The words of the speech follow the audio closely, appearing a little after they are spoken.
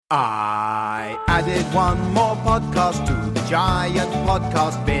I added one more podcast to the giant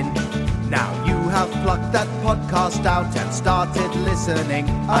podcast bin. Now you have plucked that podcast out and started listening.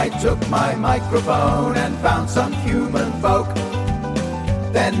 I took my microphone and found some human folk.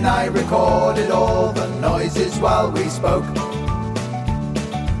 Then I recorded all the noises while we spoke.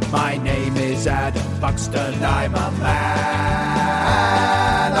 My name is Adam Buxton, I'm a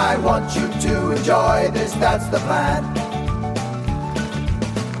man. I want you to enjoy this, that's the plan.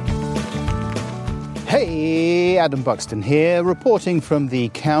 Hey, Adam Buxton here, reporting from the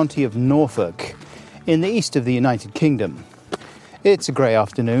county of Norfolk in the east of the United Kingdom. It's a grey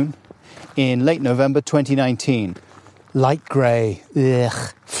afternoon in late November 2019. Light grey,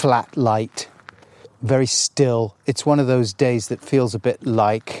 flat light, very still. It's one of those days that feels a bit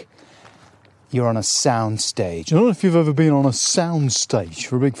like you're on a sound stage. I don't know if you've ever been on a sound stage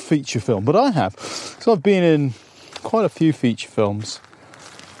for a big feature film, but I have. So I've been in quite a few feature films.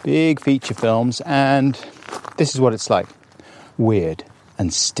 Big feature films, and this is what it's like. Weird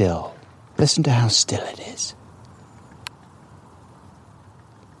and still. Listen to how still it is.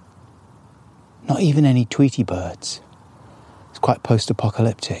 Not even any Tweety birds. It's quite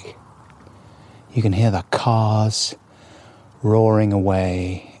post-apocalyptic. You can hear the cars roaring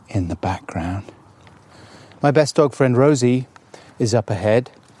away in the background. My best dog friend Rosie is up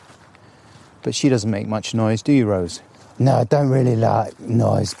ahead, but she doesn't make much noise, do you, Rose? No, I don't really like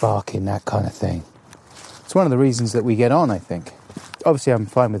noise, barking, that kind of thing. It's one of the reasons that we get on, I think. Obviously, I'm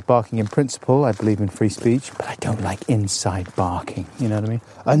fine with barking in principle. I believe in free speech, but I don't like inside barking. You know what I mean?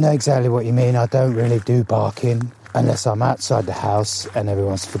 I know exactly what you mean. I don't really do barking unless I'm outside the house and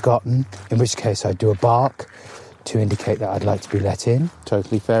everyone's forgotten, in which case I do a bark to indicate that I'd like to be let in.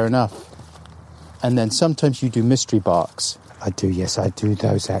 Totally fair enough. And then sometimes you do mystery barks. I do, yes, I do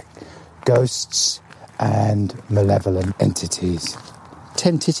those at ghosts and malevolent entities.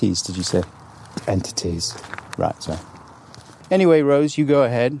 10 titties, did you say? Entities. Right, so. Anyway, Rose, you go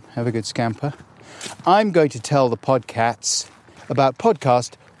ahead. Have a good scamper. I'm going to tell the podcats about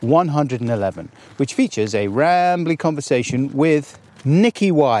podcast 111, which features a rambly conversation with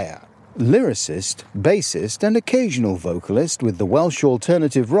Nicky, lyricist, bassist, and occasional vocalist with the Welsh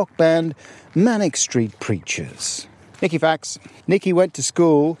alternative rock band Manic Street Preachers. Nicky facts. Nicky went to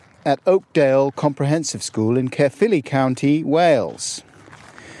school at Oakdale Comprehensive School in Caerphilly County, Wales,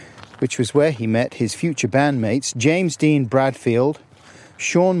 which was where he met his future bandmates James Dean Bradfield,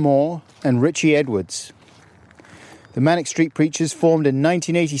 Sean Moore, and Richie Edwards. The Manic Street Preachers formed in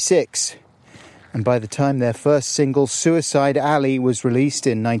 1986, and by the time their first single, Suicide Alley, was released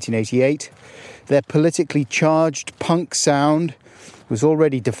in 1988, their politically charged punk sound was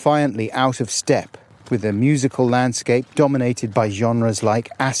already defiantly out of step with a musical landscape dominated by genres like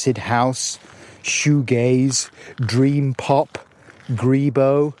acid house, shoegaze, dream pop,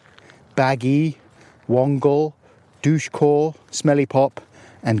 grebo, baggy, wongle, douchecore, smelly pop,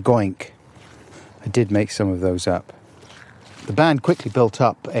 and goink. I did make some of those up. The band quickly built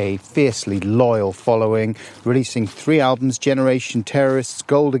up a fiercely loyal following, releasing 3 albums, Generation Terrorists,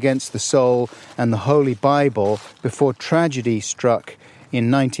 Gold Against the Soul, and The Holy Bible, before tragedy struck in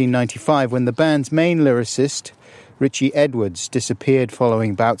 1995 when the band's main lyricist, Richie Edwards, disappeared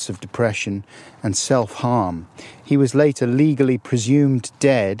following bouts of depression and self-harm. He was later legally presumed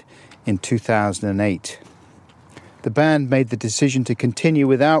dead in 2008. The band made the decision to continue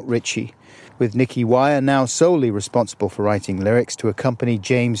without Richie, with Nicky now solely responsible for writing lyrics to accompany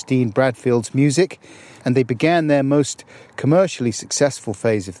James Dean Bradfield's music, and they began their most commercially successful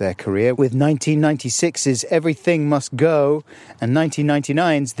phase of their career with 1996's Everything Must Go and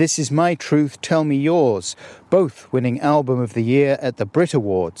 1999's This Is My Truth, Tell Me Yours, both winning Album of the Year at the Brit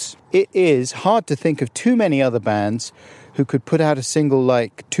Awards. It is hard to think of too many other bands who could put out a single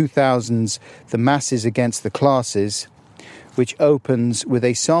like 2000's The Masses Against the Classes, which opens with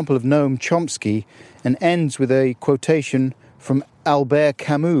a sample of Noam Chomsky and ends with a quotation from Albert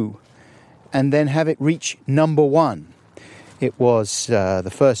Camus, and then have it reach number 1. It was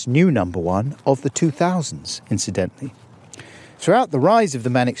the first new number 1 of the 2000s, incidentally. Throughout the rise of the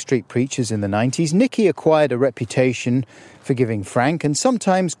Manic Street Preachers in the 90s, Nicky acquired a reputation for giving frank and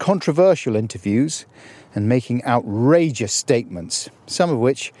sometimes controversial interviews and making outrageous statements, some of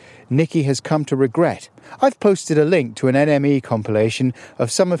which Nicky has come to regret. I've posted a link to an NME compilation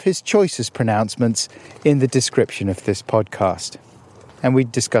of some of his choicest pronouncements in the description of this podcast. And we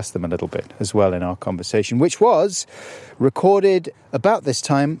discussed them a little bit as well in our conversation, which was recorded about this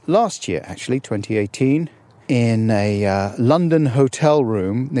time last year, actually, 2018, in a London hotel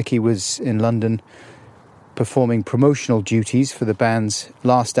room. Nicky was in London performing promotional duties for the band's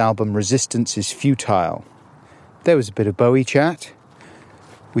last album, Resistance is Futile. There was a bit of Bowie chat,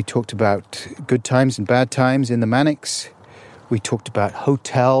 We talked about good times and bad times in the Manics. We talked about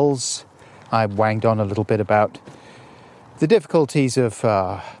hotels. I wanged on a little bit about the difficulties of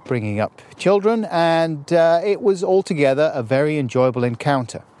bringing up children, and it was altogether a very enjoyable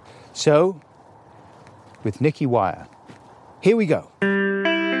encounter. So, with Nicky Wire, here we go. Ramble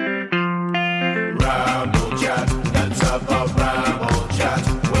chat, let's have a ramble chat.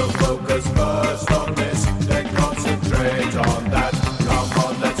 We'll focus first on this, then concentrate on that. Come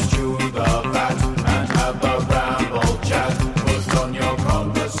on, let's chew the fat and have a ramble chat. Put on your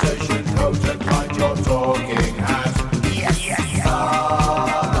conversation coat and find your talking hat. Yes, yes, yes.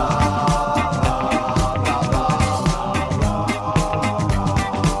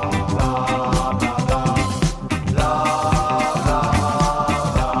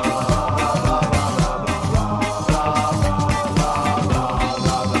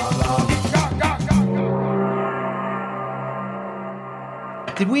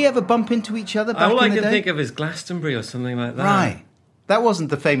 Did we ever bump into each other back All I in the can day? think of is Glastonbury or something like that. Right. That wasn't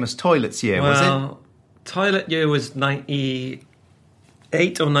the famous toilets year, was it? Well, toilet year was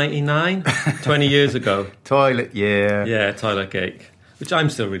 98 or 99, 20 years ago. Toilet year. Yeah, toilet cake, which I'm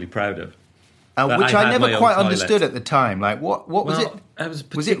still really proud of. That Which I I had my never own quite toilet. understood at the time. Like, what was it? It was a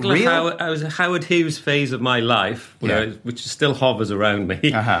Was it particular real? I was a Howard Hughes phase of my life, which still hovers around me,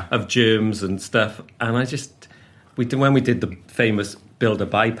 of germs and stuff. And when we did the famous build a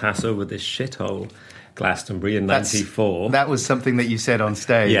bypass over this shithole, Glastonbury in 94. That was something that you said on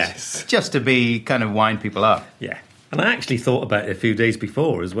stage. Yes. Just to be kind of wind people up. Yeah. And I actually thought about it a few days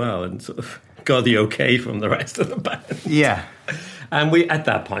before as well and sort of got the okay from the rest of the band. Yeah. And at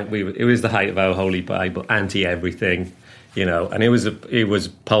that point, it was the height of our Holy Bible, anti-everything, and it was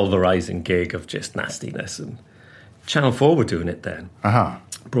pulverising gig of just nastiness. And Channel 4 were doing it then,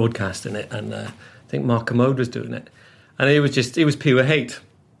 broadcasting it, and I think Mark Commode was doing it. And it was pure hate,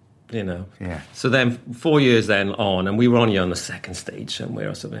 Yeah. So then 4 years then on, and we were only on the second stage somewhere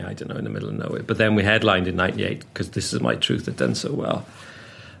or something, I don't know, in the middle of nowhere. But then we headlined in 98 because This Is My Truth had done so well.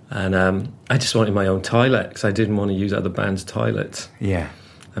 And I just wanted my own toilet because I didn't want to use other bands' toilets. Yeah.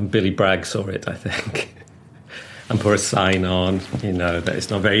 And Billy Bragg saw it, I think, and put a sign on, that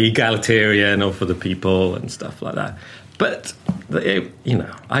it's not very egalitarian or for the people and stuff like that. But,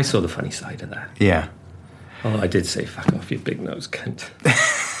 I saw the funny side of that. Yeah. Oh, I did say, fuck off, you big nose cunt,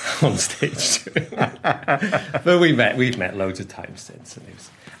 on stage. But we've met loads of times since.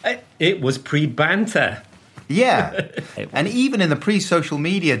 And it was pre-banter. Yeah. And even in the pre-social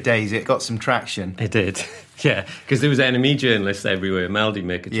media days, it got some traction. It did. Yeah, because there was enemy journalists everywhere, Melody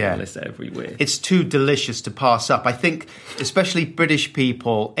Maker journalists everywhere. It's too delicious to pass up. I think, especially British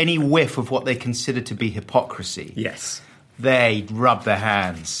people, any whiff of what they consider to be hypocrisy, Yes. they rub their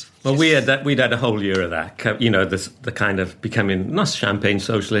hands. Well, we'd had a whole year of that. The kind of becoming, not champagne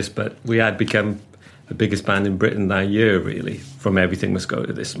socialists, but we had become the biggest band in Britain that year, really, from Everything Must Go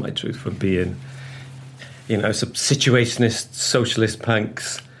to This Is My Truth, from being, some situationist socialist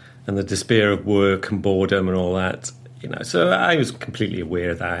punks and the despair of work and boredom and all that. So I was completely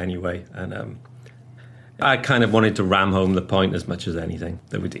aware of that anyway. And I kind of wanted to ram home the point as much as anything,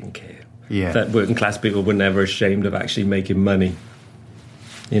 that we didn't care. Yeah. That working class people were never ashamed of actually making money.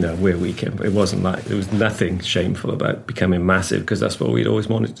 Where we came, it wasn't like there was nothing shameful about becoming massive because that's what we'd always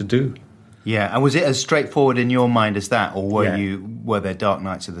wanted to do. Yeah, and was it as straightforward in your mind as that, or were there dark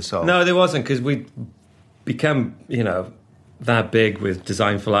nights of the soul? No, there wasn't, because we'd become, that big with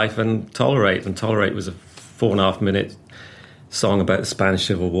Design for Life and Tolerate. And Tolerate was a 4.5 minute song about the Spanish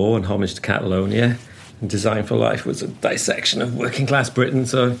Civil War and homage to Catalonia. And Design for Life was a dissection of working class Britain.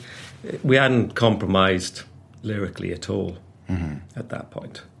 So we hadn't compromised lyrically at all at that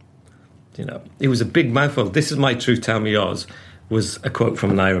point. It was a big mouthful. This Is My Truth, Tell Me Yours was a quote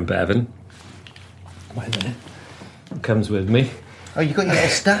from Nyron Bevan. Wait a minute. It comes with me. Oh, you got your little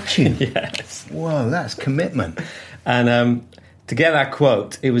statue? Yes. Whoa, that's commitment. And to get that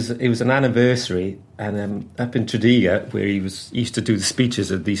quote, it was an anniversary, and up in Tredegar, where he used to do the speeches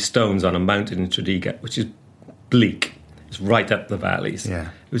at these stones on a mountain in Tredegar, which is bleak. It's right up the valleys.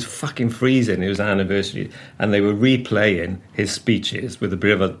 Yeah. It was fucking freezing. It was an anniversary, and they were replaying his speeches with a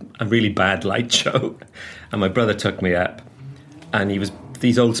bit of a really bad light show. And my brother took me up, and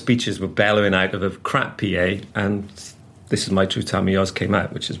these old speeches were bellowing out of a crap PA, and This Is My Truth, Tell Me Yours came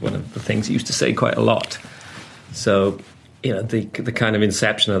out, which is one of the things he used to say quite a lot. So, the kind of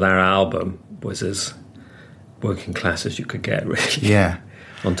inception of that album was as working class as you could get, really. Yeah.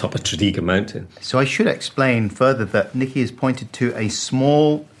 On top of Tredegar Mountain. So I should explain further that Nicky has pointed to a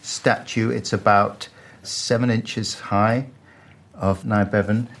small statue. It's about 7 inches high of Nye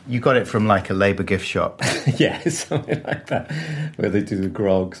Bevan. You got it from like a Labour gift shop. Yeah, something like that, where they do the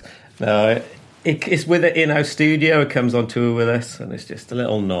grogs. No, it's with an in-house studio. It comes on tour with us, and it's just a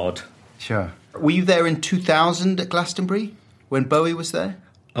little nod. Sure. Were you there in 2000 at Glastonbury when Bowie was there?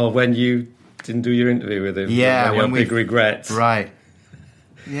 Oh, when you didn't do your interview with him? Yeah, when Big Regrets. Right.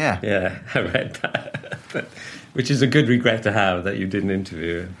 Yeah. Yeah, I read that. Which is a good regret to have, that you didn't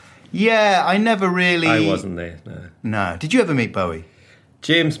interview him. Yeah, I never really... I wasn't there, no. No. Did you ever meet Bowie?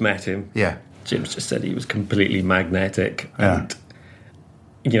 James met him. Yeah. James just said he was completely magnetic. Yeah. And,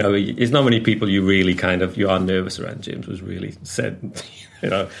 you know, there's not many people you really you are nervous around. James was really said,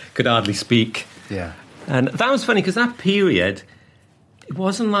 could hardly speak. Yeah. And that was funny, because that period, it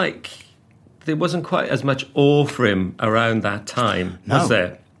wasn't like... There wasn't quite as much awe for him around that time, was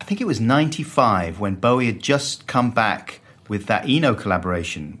there? I think it was 95 when Bowie had just come back with that Eno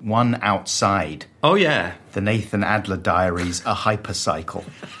collaboration, One Outside. Oh, yeah. The Nathan Adler Diaries, A Hypercycle.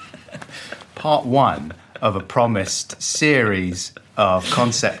 Part 1 of a promised series of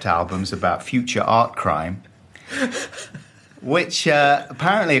concept albums about future art crime, which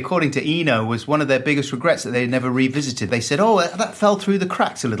apparently, according to Eno, was one of their biggest regrets, that they never revisited. They said, that fell through the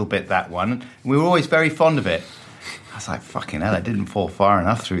cracks a little bit, that one. We were always very fond of it. I was like, fucking hell, it didn't fall far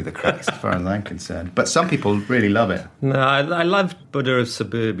enough through the cracks as far as I'm concerned. But some people really love it. No, I loved Buddha of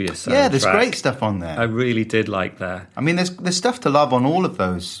Suburbia soundtrack. Yeah, there's great stuff on there. I really did like that. I mean, there's stuff to love on all of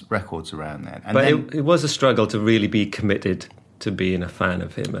those records around there. And but it was a struggle to really be committed to being a fan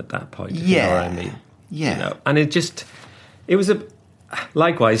of him at that point, if you know what I mean. Yeah. And it was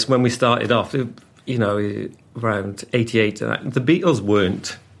likewise when we started off, around 88, the Beatles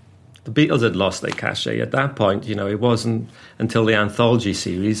weren't. The Beatles had lost their cachet at that point. It wasn't until the anthology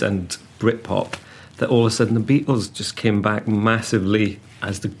series and Britpop that all of a sudden the Beatles just came back massively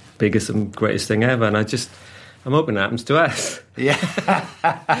as the biggest and greatest thing ever. And I'm hoping it happens to us. Yeah.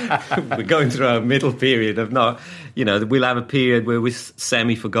 We're going through our middle period of we'll have a period where we're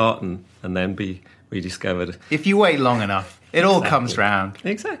semi-forgotten and then be rediscovered. If you wait long enough, it all comes round.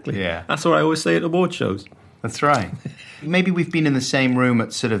 Exactly. Yeah. That's what I always say at award shows. That's right. Maybe we've been in the same room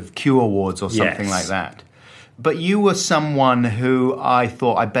at sort of Q Awards or something like that. But you were someone who I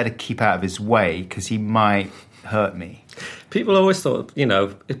thought I'd better keep out of his way because he might hurt me. People always thought,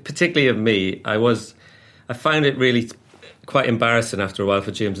 particularly of me, I found it really quite embarrassing after a while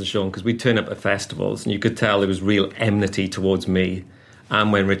for James and Sean, because we'd turn up at festivals and you could tell there was real enmity towards me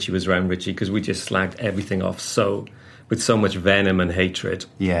and when Richie was around Richie, because we just slagged everything off with so much venom and hatred.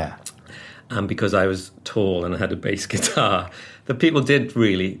 Yeah. And because I was tall and I had a bass guitar, the people did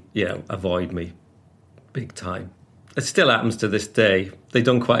really, avoid me big time. It still happens to this day. They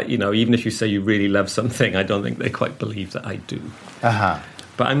don't quite, even if you say you really love something, I don't think they quite believe that I do. Uh-huh.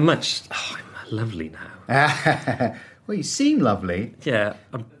 But I'm lovely now. Well, you seem lovely. Yeah.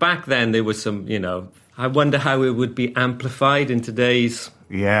 Back then there was some, I wonder how it would be amplified in today's...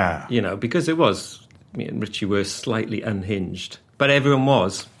 Yeah. Because it was, me and Richie were slightly unhinged. But everyone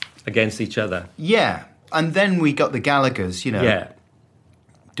was against each other. Yeah. And then we got the Gallaghers,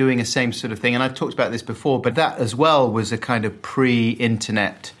 doing the same sort of thing. And I've talked about this before, but that as well was a kind of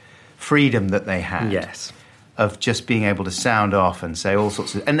pre-internet freedom that they had. Yes. Of just being able to sound off and say all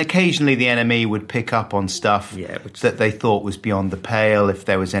sorts of... And occasionally the NME would pick up on stuff that they thought was beyond the pale, if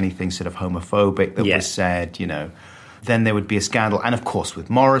there was anything sort of homophobic that was said, Then there would be a scandal. And, of course, with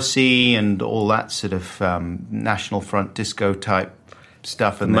Morrissey and all that sort of National Front disco-type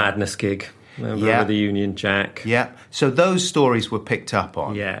stuff. And Madness gig. Remember the Union Jack? Yeah. So those stories were picked up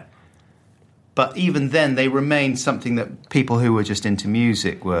on. Yeah. But even then, they remained something that people who were just into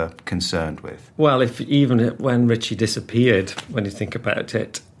music were concerned with. Well, when Richie disappeared, when you think about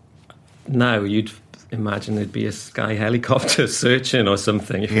it, now you'd imagine there'd be a sky helicopter searching or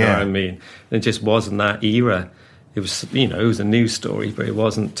something, if you know what I mean. It just wasn't that era. It was, it was a news story, but it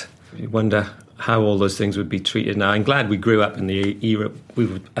wasn't. You wonder how all those things would be treated now. I'm glad we grew up in the era. We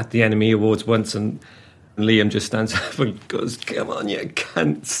were at the NME Awards once, and Liam just stands up and goes, "Come on, you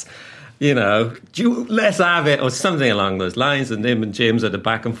cunts. Let's have it," or something along those lines. And him and James had a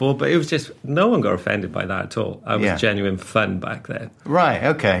back and forth, but it was just, no one got offended by that at all. It was genuine fun back then. Right,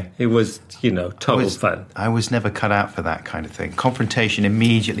 okay. It was, total fun. I was never cut out for that kind of thing. Confrontation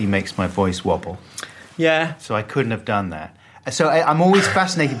immediately makes my voice wobble. Yeah. So I couldn't have done that. So I'm always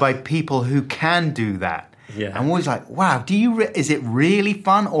fascinated by people who can do that. Yeah. I'm always like, wow, is it really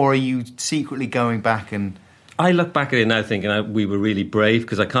fun, or are you secretly going back and... I look back at it now thinking we were really brave,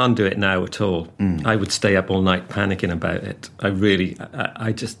 because I can't do it now at all. I would stay up all night panicking about it.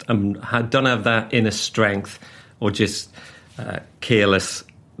 I just don't have that inner strength or just careless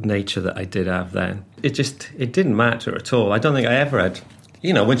nature that I did have then. It didn't matter at all. I don't think I ever had,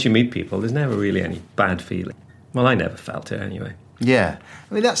 once you meet people, there's never really any bad feeling. Well, I never felt it anyway. Yeah.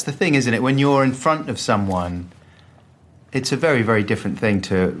 I mean, that's the thing, isn't it? When you're in front of someone, it's a very, very different thing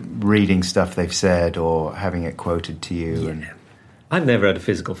to reading stuff they've said or having it quoted to you. Yeah. And I've never had a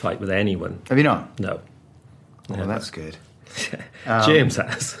physical fight with anyone. Have you not? No. Well, that's good. James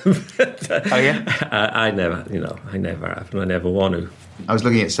has. Oh, yeah? I never, I never have, and I never want to. I was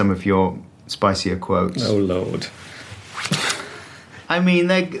looking at some of your spicier quotes. Oh, Lord. I mean,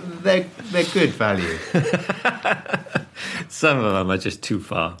 they're good value. Some of them are just too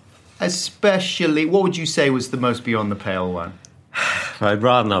far. Especially, what would you say was the most beyond the pale one? I'd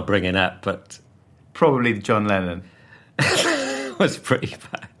rather not bring it up, but... Probably John Lennon. was pretty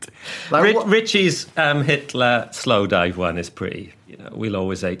bad. Like Richie's Hitler slow dive one is pretty... we'll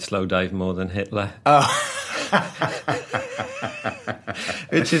always hate slow dive more than Hitler. Oh.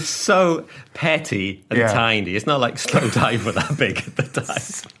 Which is so petty and tiny. It's not like slow dive were that big at the time.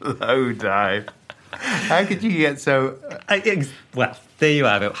 Slow dive. How could you get so... Well, there you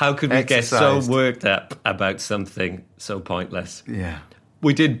have it. How could we get so exercised? worked up about something so pointless? Yeah.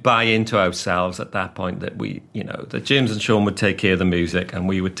 We did buy into ourselves at that point that that James and Sean would take care of the music and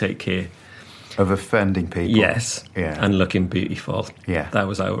we would take care... Of offending people. Yes. Yeah. And looking beautiful. Yeah. That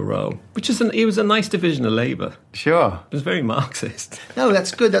was our role. It was a nice division of labour. Sure. It was very Marxist. No,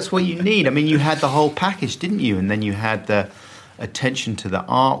 that's good. That's what you need. I mean, you had the whole package, didn't you? And then you had the attention to the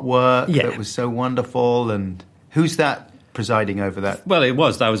artwork that was so wonderful. And who's that presiding over that? Well,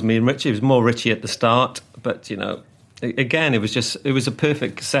 that was me and Richie. It was more Richie at the start, but again, it was a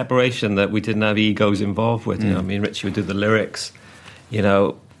perfect separation that we didn't have egos involved with. Me and Richie would do the lyrics,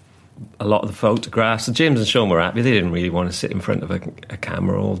 a lot of the photographs. And James and Sean were happy. They didn't really want to sit in front of a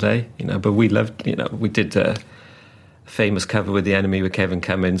camera all day, but we loved, we did a famous cover with The Enemy with Kevin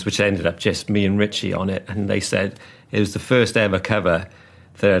Cummins, which ended up just me and Richie on it. And they said it was the first ever cover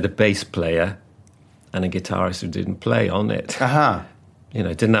that had a bass player and a guitarist who didn't play on it. Uh-huh. It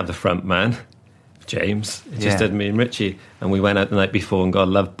didn't have the front man, James. It just had me and Richie. And we went out the night before and got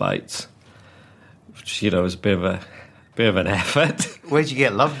Love Bites, which, was a bit of an effort. Where'd you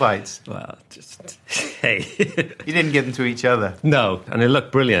get Love Bites? Well, just, hey. You didn't give them to each other? No, and it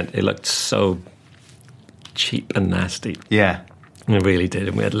looked brilliant. It looked so cheap and nasty. Yeah. It really did,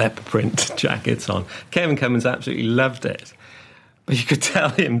 and we had leopard print jackets on. Kevin Cummins absolutely loved it. But you could tell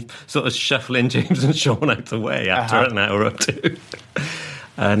him sort of shuffling James and Sean out the way after an hour or two.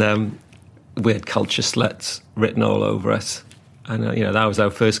 And we had culture sluts written all over us. And, that was our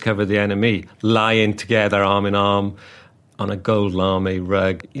first cover of The Enemy, lying together arm in arm on a gold lame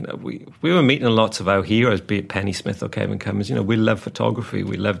rug. We were meeting lots of our heroes, be it Penny Smith or Kevin Cummins. We loved photography.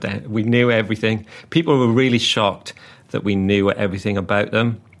 We knew everything. People were really shocked that we knew everything about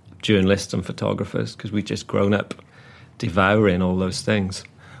them, journalists and photographers, because we'd just grown up devouring all those things.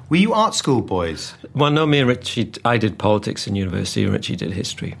 Were you art school boys? Well, no, me and Richie, I did politics in university and Richie did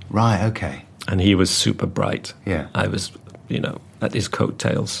history. Right, okay. And he was super bright. Yeah. I was, at his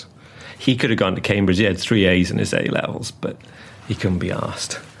coattails. He could have gone to Cambridge. He had 3 A's in his A-levels, but he couldn't be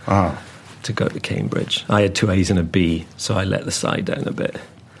asked to go to Cambridge. I had 2 A's and a B, so I let the side down a bit.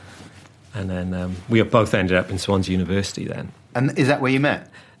 And then we both ended up in Swansea University then. And is that where you met?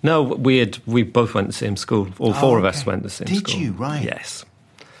 No, we both went to the same school. All four of us went to the same school. Did you? Right. Yes.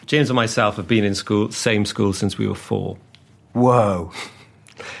 James and myself have been in same school since we were 4. Whoa.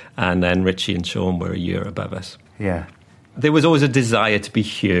 And then Richie and Sean were a year above us. Yeah. There was always a desire to be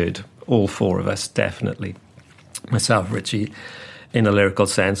heard, all 4 of us, definitely. Myself, Richie, in a lyrical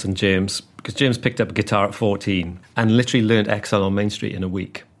sense, and James, because James picked up a guitar at 14 and literally learned Exile on Main Street in a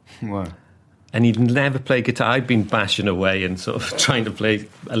week. Wow. And he'd never played guitar. I'd been bashing away and sort of trying to play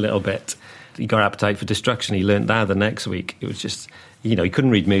a little bit. He got Appetite for Destruction. He learned that the next week. It was just, he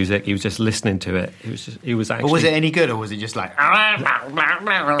couldn't read music. He was just listening to it. It was actually... But was it any good, or was it just like...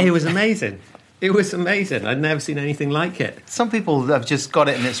 It was amazing. It was amazing. I'd never seen anything like it. Some people have just got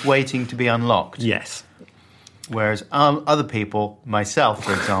it and it's waiting to be unlocked. Yes. Whereas other people, myself,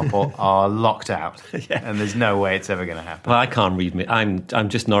 for example, are locked out. Yeah. And there's no way it's ever going to happen. Well, I can't read music. I'm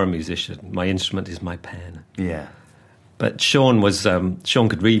just not a musician. My instrument is my pen. Yeah. But Sean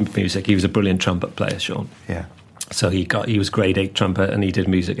could read music. He was a brilliant trumpet player, Sean. Yeah. So he was grade 8 trumpet and he did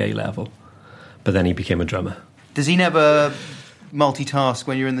music A level. But then he became a drummer. Does he never multitask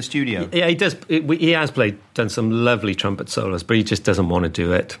when you're in the studio? Yeah, he does. He has done some lovely trumpet solos, but he just doesn't want to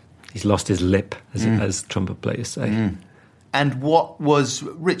do it. He's lost his lip, as trumpet players say. Mm. And what was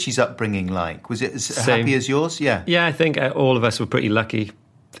Richie's upbringing like? Was it as happy as yours? Yeah. Yeah, I think all of us were pretty lucky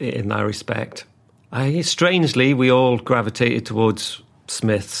in that respect. Strangely, we all gravitated towards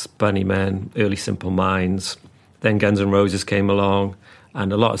Smiths, Bunnymen, early Simple Minds. Then Guns N' Roses came along,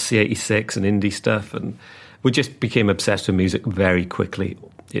 and a lot of C86 and indie stuff, and we just became obsessed with music very quickly,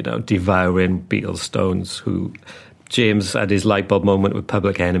 devouring Beatles, Stones, who James had his light bulb moment with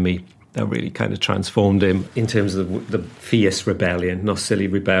Public Enemy. That really kind of transformed him in terms of the fierce rebellion, not silly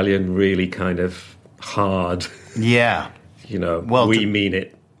rebellion, really kind of hard. Yeah. Well, we mean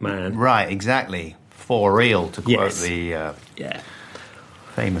it, man. Right, exactly. For real, to quote the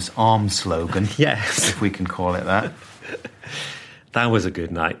famous ARM slogan. Yes. If we can call it that. That was a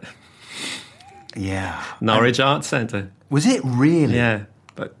good night. Yeah. Norwich Arts Centre. Was it really? Yeah,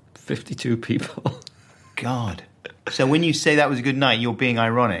 but 52 people. God. So when you say that was a good night, you're being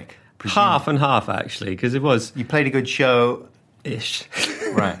ironic? Half and half, actually, because it was... You played a good show... Ish.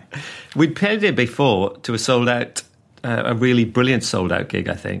 Right. We'd played it before to a sold-out, a really brilliant sold-out gig,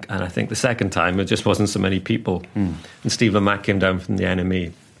 I think. And I think the second time, there just wasn't so many people. And Steve Lamacq came down from the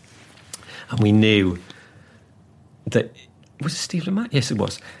NME. And we knew that... Was it Steve Lamacq? Yes, it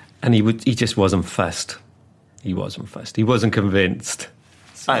was. And he just wasn't fussed. He wasn't fussed. He wasn't convinced.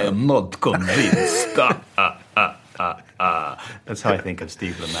 So, I am not convinced. That's how I think of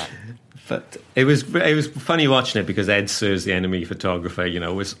Steve Lamacq. But it was funny watching it because Ed Sears, the NME photographer,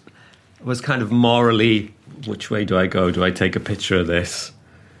 was kind of morally, which way do I go? Do I take a picture of this?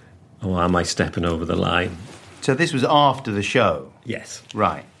 Or am I stepping over the line? So this was after the show? Yes.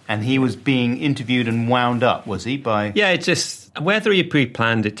 Right. And he was being interviewed and wound up, was he? Yeah, it just... Whether he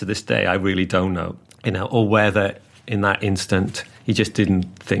pre-planned it to this day, I really don't know. Or whether in that instant he just didn't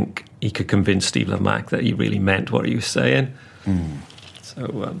think he could convince Steve Lamacq that he really meant what he was saying.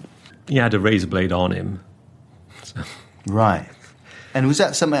 So he had a razor blade on him. So. Right. And was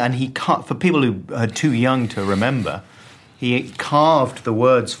that something... And he cut... For people who are too young to remember, he carved the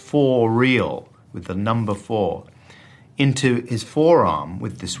words "for real" with the number 4 into his forearm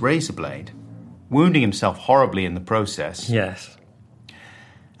with this razor blade, wounding himself horribly in the process. Yes.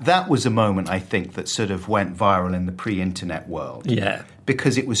 That was a moment, I think, that sort of went viral in the pre-internet world. Yeah.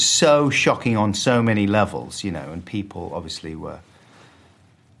 Because it was so shocking on so many levels, and people obviously were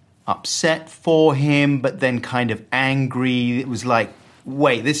upset for him, but then kind of angry. It was like,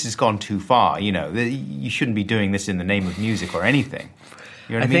 wait, this has gone too far, you shouldn't be doing this in the name of music or anything.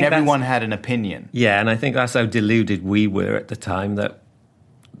 You know what I mean? Everyone had an opinion. Yeah, and I think that's how deluded we were at the time, that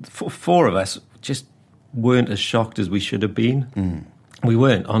four of us just weren't as shocked as we should have been. We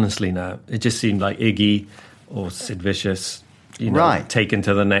weren't, honestly, now. It just seemed like Iggy or Sid Vicious, taken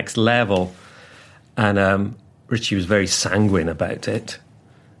to the next level. And Richie was very sanguine about it,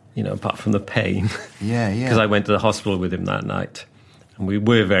 apart from the pain. Yeah. Because I went to the hospital with him that night. And we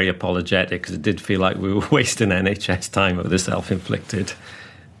were very apologetic because it did feel like we were wasting NHS time with a self-inflicted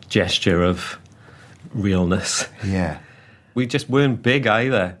gesture of realness. Yeah. We just weren't big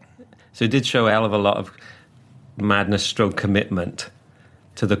either. So it did show a hell of a lot of madness stroke commitment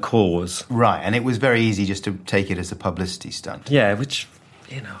to the cause. Right, and it was very easy just to take it as a publicity stunt. Yeah, which,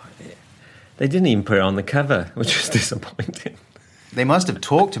 they didn't even put it on the cover, which was disappointing. They must have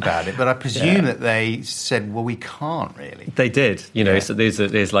talked about it, but I presume that they said, well, we can't really. They did. So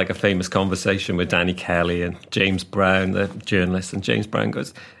there's like a famous conversation with Danny Kelly and James Brown, the journalist, and James Brown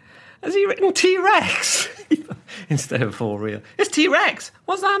goes, has he written T-Rex? Instead of "for real." It's T-Rex.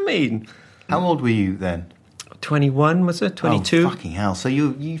 What's that mean? How old were you then? 21, was it? 22? Oh, fucking hell. So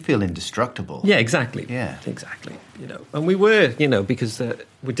you feel indestructible. Yeah, exactly. Yeah. Exactly. And we were, because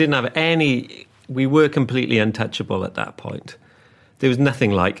we didn't have any... We were completely untouchable at that point. There was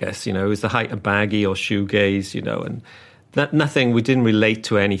nothing like us, It was the height of baggy or shoegaze, and nothing... We didn't relate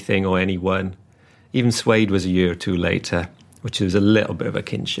to anything or anyone. Even Suede was a year or two later, which there was a little bit of a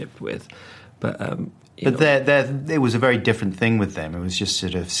kinship with. But there was a very different thing with them. It was just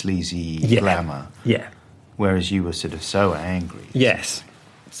sort of sleazy glamour. Yeah. Whereas you were sort of so angry. Yes.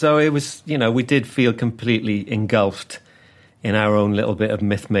 So it was, we did feel completely engulfed in our own little bit of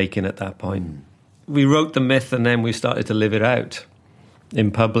myth-making at that point. We wrote the myth and then we started to live it out in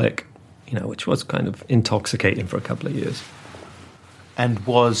public, which was kind of intoxicating for a couple of years. And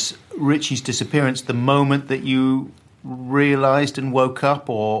was Richie's disappearance the moment that you realised and woke up,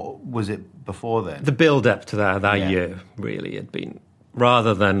 or was it before then? The build-up to that year really had been,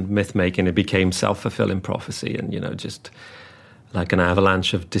 rather than myth-making, it became self-fulfilling prophecy and, just like an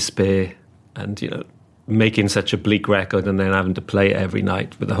avalanche of despair and, making such a bleak record and then having to play it every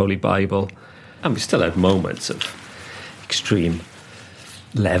night with the Holy Bible. And we still had moments of extreme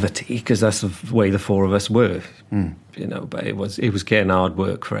levity because that's the way the four of us were, but it was getting hard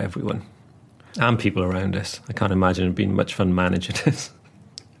work for everyone and people around us. I can't imagine it being much fun managing us.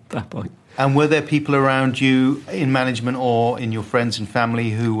 that point. And were there people around you in management or in your friends and family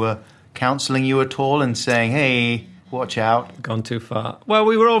who were counselling you at all and saying, hey, watch out? Gone too far. Well,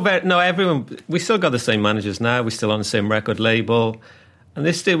 we were all everyone, we still got the same managers now. We're still on the same record label. And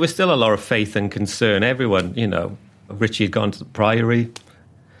there's still a lot of faith and concern. Everyone, Richie had gone to the Priory.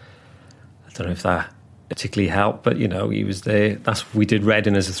 I don't know if that particularly helped, but, he was there. We did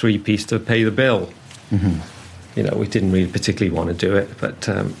Reading as a 3-piece to pay the bill. Mm-hmm. We didn't really particularly want to do it, but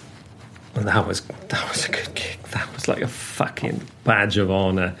that was a good gig. That was like a fucking badge of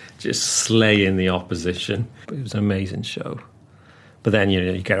honour, just slaying the opposition. But it was an amazing show. But then,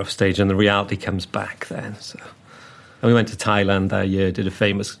 you get off stage and the reality comes back then. So, and we went to Thailand that year, did a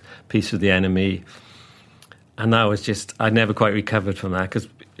famous piece with the Enemy. And that was just, I never quite recovered from that because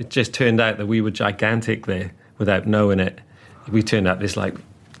it just turned out that we were gigantic there without knowing it. We turned out there's like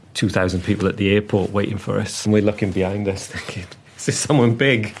 2,000 people at the airport waiting for us. And we're looking behind us thinking, is there someone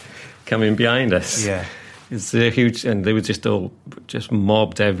big coming behind us? Yeah. It's huge, and they were just all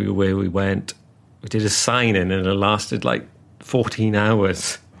mobbed everywhere we went. We did a signing and it lasted like 14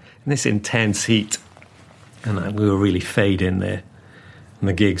 hours in this intense heat. And we were really fading there. And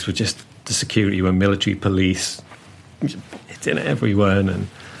the gigs were just, the security were military police, hitting everyone. And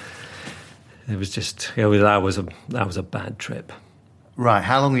it was just, that was a bad trip. Right,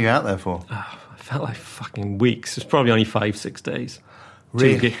 how long were you out there for? Oh, I felt like fucking weeks. It was probably only 5-6 days.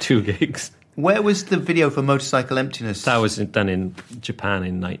 Really? Two gigs. Where was the video for Motorcycle Emptiness? That was done in Japan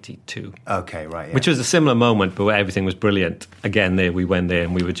in 92. Okay, right, yeah. Which was a similar moment, but where everything was brilliant. Again, we went there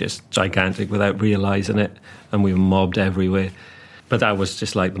and we were just gigantic without realising it, and we were mobbed everywhere. But that was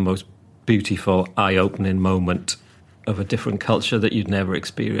just like the most beautiful, eye-opening moment of a different culture that you'd never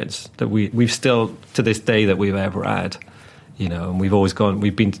experienced, that we've still, to this day, that we've ever had. And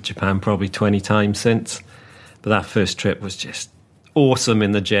we've been to Japan probably 20 times since. But that first trip was just awesome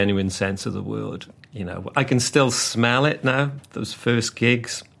in the genuine sense of the word. I can still smell it now, those first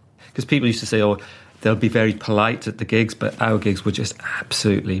gigs, because people used to say, oh, they'll be very polite at the gigs, but our gigs were just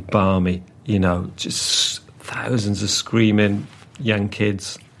absolutely balmy, just thousands of screaming young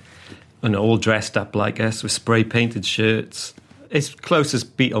kids and all dressed up like us with spray painted shirts. It's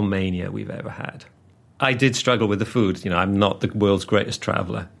closest Beatlemania we've ever had. I did struggle with the food. I'm not the world's greatest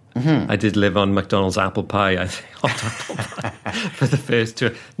traveller. Mm-hmm. I did live on McDonald's apple pie, I think, hot apple pie for the first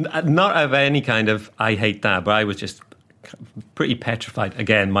tour. Not of any kind of, I hate that, but I was just pretty petrified.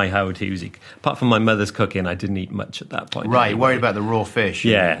 Again, my Howard Hughesy. Apart from my mother's cooking, I didn't eat much at that point. Right, worried about the raw fish.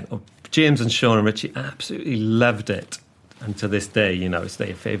 Yeah. James and Sean and Richie absolutely loved it. And to this day, it's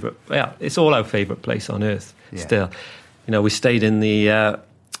their favourite. Yeah, it's all our favourite place on earth still. We stayed in the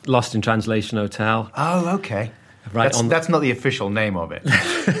Lost in Translation Hotel. Oh, okay. Right, that's not the official name of it.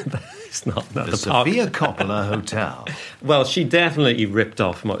 It's not. The Sophia Coppola Hotel. Well, she definitely ripped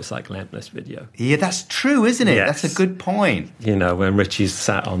off Motorcycle Emptiness video. Yeah, that's true, isn't it? Yes. That's a good point. When Richie's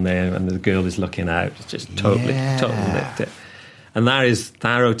sat on there and the girl is looking out, it's just totally nicked it. And that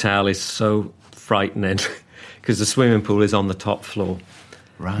hotel is so frightening because the swimming pool is on the top floor,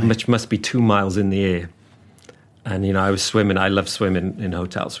 right? Which must be 2 miles in the air. And, I was swimming. I love swimming in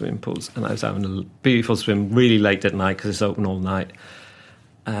hotel swimming pools. And I was having a beautiful swim really late at night because it's open all night.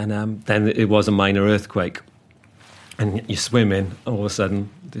 And then it was a minor earthquake. And you're swimming, all of a sudden,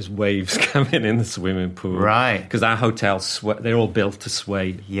 there's waves coming in the swimming pool. Right. Because our hotels, they're all built to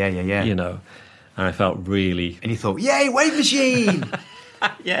sway. Yeah. And I felt really... And you thought, yay, wave machine!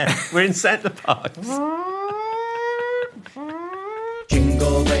 Yeah, we're in Centre Park.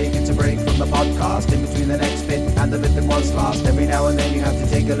 Jingle break, it's a break from the podcast. In between the next bit and the bit that was last. Every now and then you have to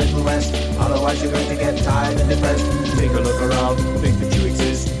take a little rest. Otherwise you're going to get tired and depressed. Take a look around, think that you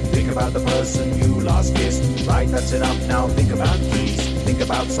exist. Think about the person you last kissed. Right, that's enough, now think about keys. Think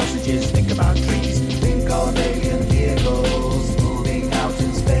about sausages, think about trees. Think of alien vehicles moving out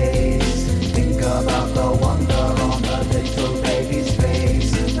in space. Think about the wonder on the little baby's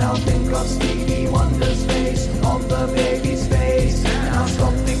face. And now think of Stevie Wonder's face on the baby's face. Now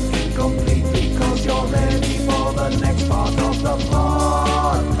stop thinking completely, cause you're ready for the next part of the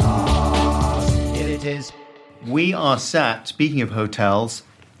podcast. Here it is. We are sat, speaking of hotels,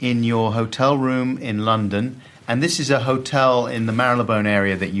 in your hotel room in London. And this is a hotel in the Marylebone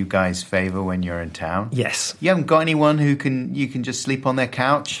area that you guys favour when you're in town. Yes. You haven't got anyone you can just sleep on their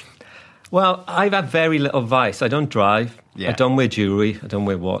couch? Well, I've had very little vice. I don't drive. Yeah. I don't wear jewellery. I don't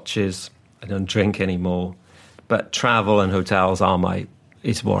wear watches. I don't drink anymore. But travel and hotels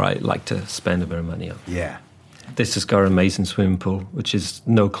is where I like to spend a bit of money on. Yeah. This has got an amazing swimming pool, which is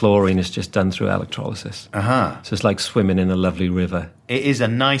no chlorine. It's just done through electrolysis. Uh-huh. So it's like swimming in a lovely river. It is a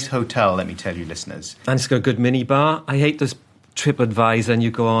nice hotel, let me tell you, listeners. And it's got a good mini bar. I hate those TripAdvisor and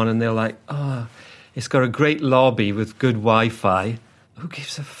you go on and they're like, oh, it's got a great lobby with good Wi-Fi. Who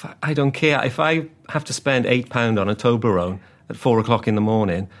gives a fuck? I don't care. If I have to spend £8 on a Toblerone at 4 o'clock in the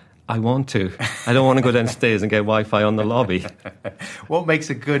morning, I want to. I don't want to go downstairs and get Wi-Fi on the lobby. What makes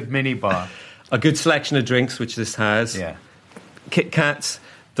a good minibar? A good selection of drinks, which this has. Yeah. Kit Kats.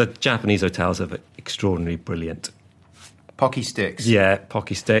 The Japanese hotels are extraordinarily brilliant. Pocky sticks. Yeah,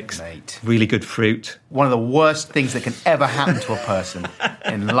 Pocky sticks. Mate. Really good fruit. One of the worst things that can ever happen to a person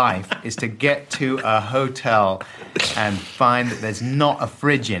in life is to get to a hotel and find that there's not a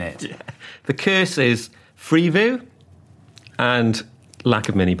fridge in it. Yeah. The curse is free view and lack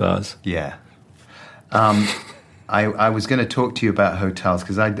of minibars. Yeah. I was going to talk to you about hotels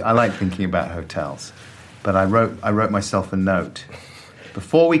because I like thinking about hotels, but I wrote myself a note.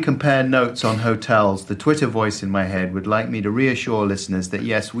 Before we compare notes on hotels, the Twitter voice in my head would like me to reassure listeners that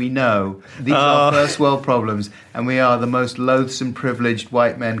yes, we know these are first world problems and we are the most loathsome, privileged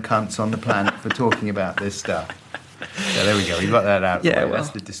white men cunts on the planet for talking about this stuff. So there we go. We got that out. Yeah, well, that's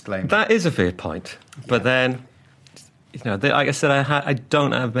the disclaimer. That is a fair point. But then, like I said, I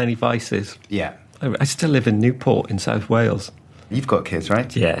don't have many vices. Yeah. I still live in Newport in South Wales. You've got kids,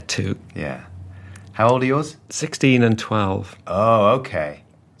 right? Yeah, 2. Yeah. How old are yours? 16 and 12. Oh, okay.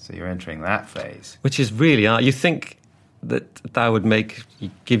 So you're entering that phase. Which is really hard. You think that would make you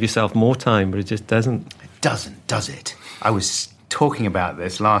give yourself more time, but it just doesn't. It doesn't, does it? I was talking about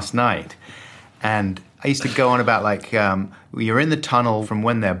this last night, and I used to go on about, like, you're in the tunnel from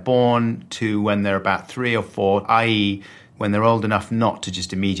when they're born to when they're about 3 or 4, i.e., when they're old enough not to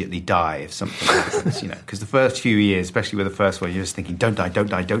just immediately die if something happens, because the first few years, especially with the first one, you're just thinking, don't die, don't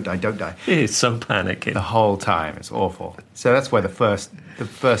die, don't die, don't die. It's so panicking. The whole time. It's awful. So that's why the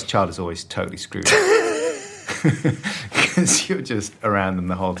first child is always totally screwed up. Because you're just around them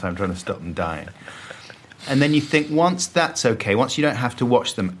the whole time trying to stop them dying. And then you think once that's okay, once you don't have to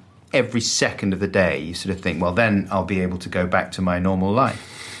watch them every second of the day, you sort of think, well, then I'll be able to go back to my normal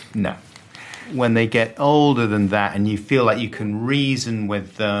life. No. When they get older than that and you feel like you can reason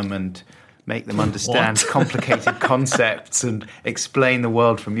with them and make them understand complicated concepts and explain the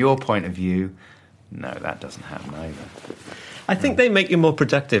world from your point of view, no, that doesn't happen either. I think they make you more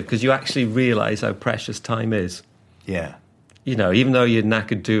productive because you actually realise how precious time is. Yeah. Even though you're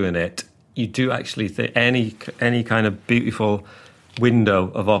knackered doing it, you do actually think any kind of beautiful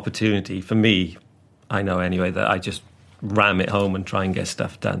window of opportunity, for me, I know anyway, that I just ram it home and try and get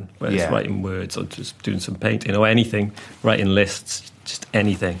stuff done, whether it's writing words or just doing some painting or anything, writing lists, just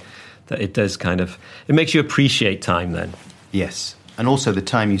anything, that it does it makes you appreciate time then. Yes, and also the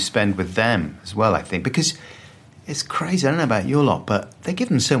time you spend with them as well, I think, because it's crazy, I don't know about your lot, but they give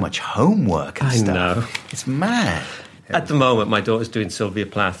them so much homework and stuff. I know. It's mad. At the moment, my daughter's doing Sylvia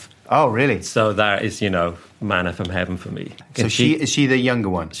Plath. Oh, really? So that is, manna from heaven for me. So is she the younger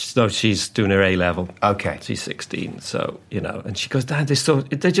one? So she's doing her A-level. Okay. She's 16, so, and she goes, Dad,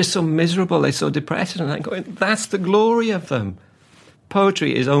 they're just so miserable, they're so depressing. And I'm going, that's the glory of them.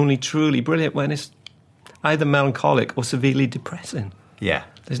 Poetry is only truly brilliant when it's either melancholic or severely depressing. Yeah.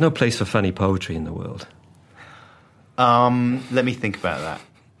 There's no place for funny poetry in the world. Let me think about that.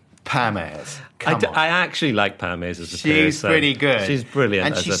 Pam Ayres. I actually like Pam Ayres as a person. She's pretty good. She's brilliant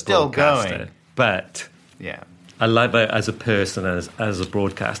and as she's a still broadcaster. Going. But yeah, I like her as a person, as a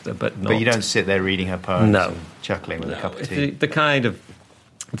broadcaster, but not. But you don't sit there reading her poems, no, chuckling with a cup of tea.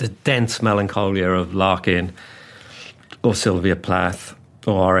 The dense melancholia of Larkin or Sylvia Plath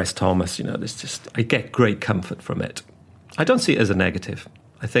or R.S. Thomas, I get great comfort from it. I don't see it as a negative.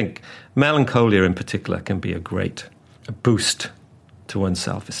 I think melancholia in particular can be a boost to one's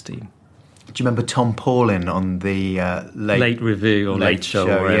self-esteem. Do you remember Tom Paulin on the Late Review or Late Show,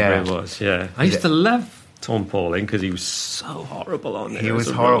 or wherever it was? Yeah, I used to love Tom Paulin because he was so horrible on it. He was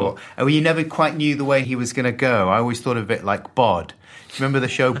horrible. Oh, you never quite knew the way he was going to go. I always thought of it like Bod. Do you remember the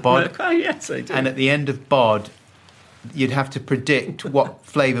show Bod? Oh, yes, I do. And at the end of Bod, you'd have to predict what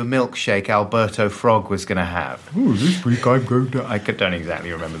flavour milkshake Alberto Frog was going to have. Oh, this week I'm going to... I don't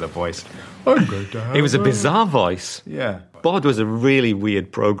exactly remember the voice. I'm going to have... It was a bizarre voice. Yeah. Bod was a really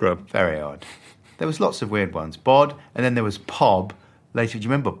weird programme. Very odd. There was lots of weird ones. Bod, and then there was Pob. Later, do you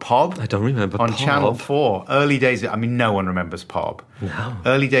remember Pob? I don't remember Pob. On Channel 4. Early days... no one remembers Pob. No.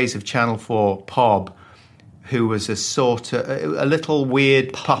 Early days of Channel 4, Pob, who was a little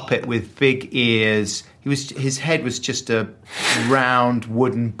weird puppet with big ears... His head was just a round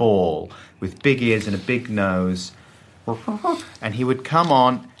wooden ball with big ears and a big nose. And he would come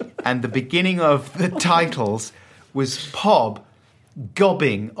on, and the beginning of the titles was Pob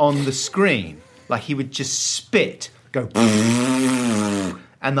gobbing on the screen. Like he would just spit, go,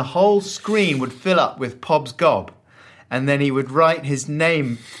 and the whole screen would fill up with Pob's gob. and then he would write his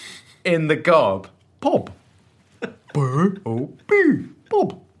name in the gob. Bob. B-O-B.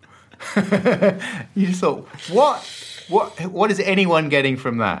 Bob. You just thought, what is anyone getting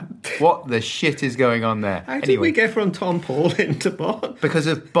from that? What the shit is going on there? How did we get from Tom Paulin to Bod? Because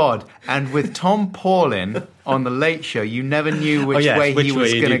of Bod. And with Tom Paulin on The Late Show, you never knew which way he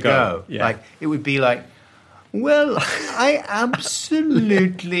was going to go. Yeah. Like, it would be like, well, I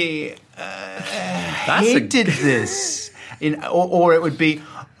absolutely hated this. Or it would be,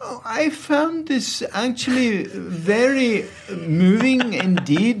 oh, I found this actually very moving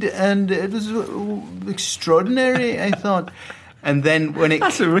indeed, and it was extraordinary, I thought. And then when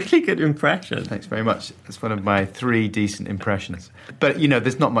That's a really good impression. Thanks very much. That's one of my 3 decent impressions. But,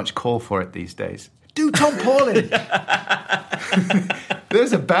 there's not much call for it these days. Do Tom Paulin!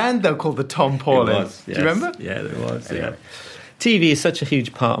 There's a band, though, called the Tom Paulin. Yes. Do you remember? Yeah, there was, Anyway. TV is such a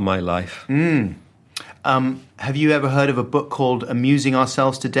huge part of my life. Have you ever heard of a book called Amusing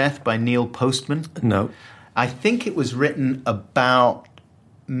Ourselves to Death by Neil Postman? No. I think it was written about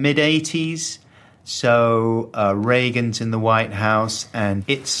mid-'80s, so Reagan's in the White House, and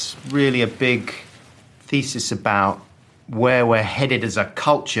it's really a big thesis about where we're headed as a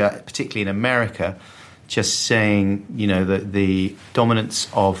culture, particularly in America, just saying, that the dominance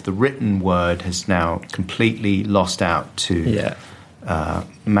of the written word has now completely lost out to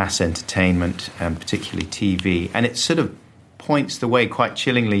mass entertainment, and particularly TV. And it sort of points the way quite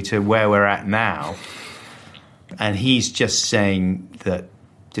chillingly to where we're at now. And he's just saying that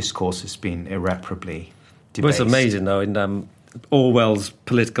discourse has been irreparably debased. Well, it's amazing, though. In Orwell's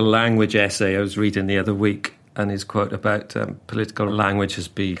political language essay I was reading the other week, and his quote about political language has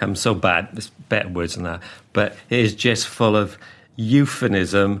become so bad, there's better words than that, but it is just full of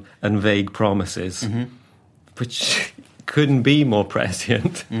euphemism and vague promises, which couldn't be more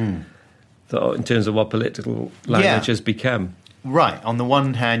prescient in terms of what political language has become. Right. On the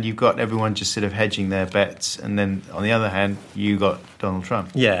one hand, you've got everyone just sort of hedging their bets, and then on the other hand, you got Donald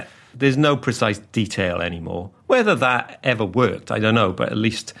Trump. Yeah. There's no precise detail anymore. Whether that ever worked, I don't know, but at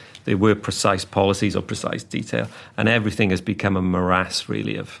least there were precise policies or precise detail, and everything has become a morass,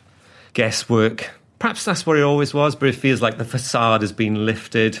 really, of guesswork. Perhaps that's what it always was, but it feels like the facade has been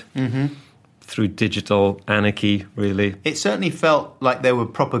lifted through digital anarchy, really. It certainly felt like there were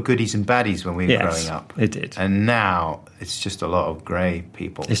proper goodies and baddies when we were growing up. It did. And now it's just a lot of grey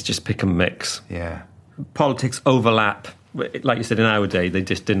people. It's just pick and mix. Yeah. Politics overlap. Like you said, in our day, they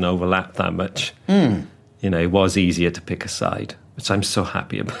just didn't overlap that much. It was easier to pick a side, which I'm so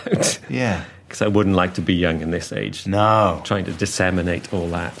happy about. Yeah. Because I wouldn't like to be young in this age. No. Trying to disseminate all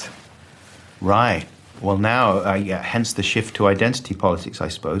that. Right. Well, now, hence the shift to identity politics, I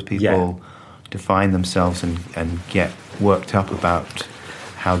suppose. People define themselves and get worked up about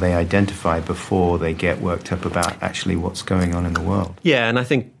how they identify before they get worked up about actually what's going on in the world. Yeah, and I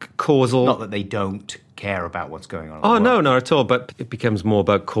think causal... Not that they don't care about what's going on in the world. No, not at all. But it becomes more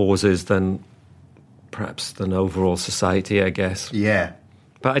about causes than overall society, I guess. Yeah.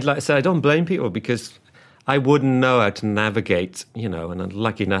 But I'd like to say I don't blame people, because I wouldn't know how to navigate, and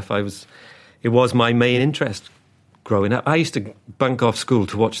lucky enough it was my main interest growing up. I used to bunk off school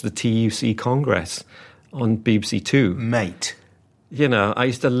to watch the TUC Congress on BBC Two. Mate. I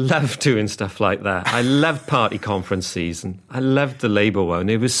used to love doing stuff like that. I loved party conference season. I loved the Labour one.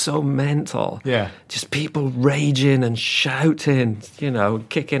 It was so mental. Yeah. Just people raging and shouting,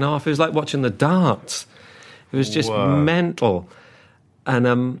 kicking off. It was like watching the darts. It was just mental.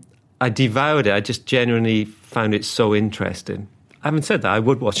 And I devoured it. I just genuinely found it so interesting. Having said that, I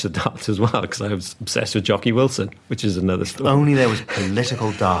would watch the darts as well, because I was obsessed with Jockey Wilson, which is another story. If only there was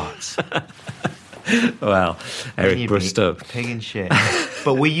political darts. Well, Eric Bristow. Pig and shit.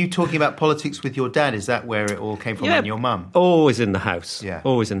 But were you talking about politics with your dad? Is that where it all came from, and your mum? Always in the house. Yeah.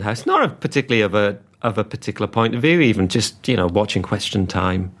 Always in the house. Not particularly of a particular point of view, even just, watching Question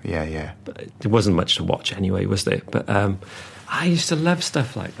Time. Yeah, yeah. But there wasn't much to watch anyway, was there? But I used to love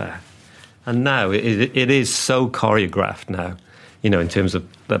stuff like that. And now it is so choreographed now, in terms of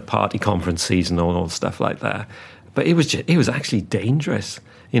the party conference season and all stuff like that. But it was actually dangerous.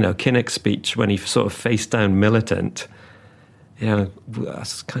 Kinnock's speech, when he sort of faced down Militant,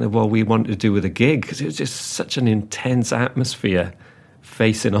 that's kind of what we wanted to do with a gig, because it was just such an intense atmosphere,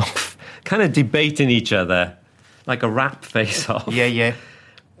 facing off, kind of debating each other, like a rap face-off. Yeah, yeah.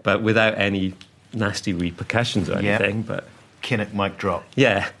 But without any nasty repercussions or anything. But Kinnock mic drop.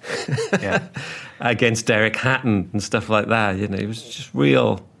 Yeah. Yeah. Against Derek Hatton and stuff like that. It was just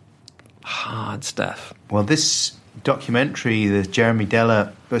real hard stuff. Well, this documentary, the Jeremy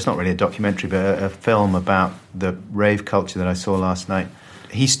Deller, well, it's not really a documentary, but a film about the rave culture that I saw last night,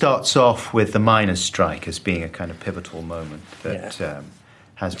 he starts off with the miners' strike as being a kind of pivotal moment that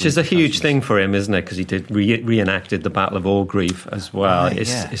has... Which is a huge thing for him, isn't it? Because he did reenacted the Battle of Orgreave as well. Right,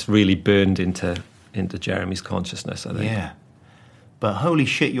 it's really burned into Jeremy's consciousness, I think. Yeah. But holy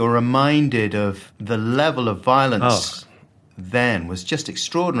shit, you're reminded of the level of violence then was just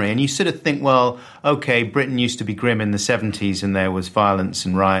extraordinary. And you sort of think, well, okay, Britain used to be grim in the 70s and there was violence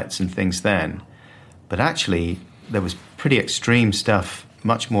and riots and things then. But actually, there was pretty extreme stuff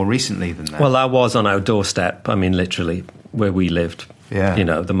much more recently than that. Well, that was on our doorstep. I mean, literally, where we lived. Yeah. You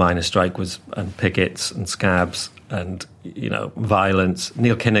know, the miners' strike was, and pickets and scabs and, you know, violence.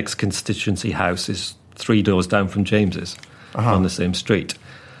 Neil Kinnock's constituency house is 3 doors down from James's on the same street.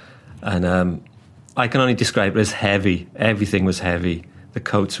 And I can only describe it as heavy. Everything was heavy. The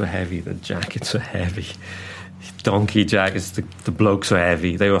coats were heavy. The jackets were heavy. Donkey jackets, the blokes were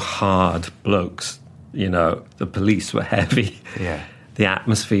heavy. They were hard blokes. You know, the police were heavy. Yeah. The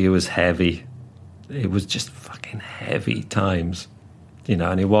atmosphere was heavy. It was just fucking heavy times. You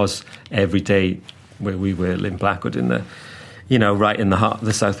know, and it was every day where we were in Blackwood in the, you know, right in the heart of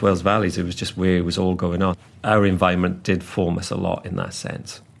the South Wales valleys. It was just where it was all going on. Our environment did form us a lot in that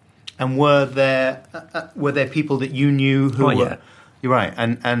sense. And were there people that you knew who were... Yeah. You're right.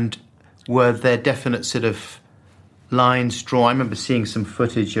 And were there definite sort of lines drawn? I remember seeing some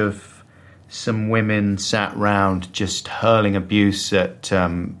footage of some women sat round just hurling abuse at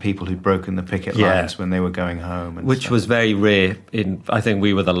people who'd broken the picket lines when they were going home. And which stuff. was very rare. I think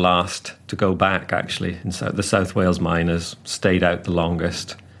we were the last to go back, actually. And so the South Wales miners stayed out the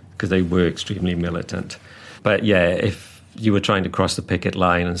longest because they were extremely militant. But yeah, if you were trying to cross the picket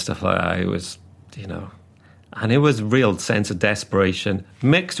line and stuff like that, it was, you know... And it was a real sense of desperation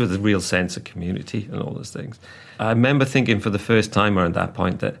mixed with a real sense of community and all those things. I remember thinking for the first time around that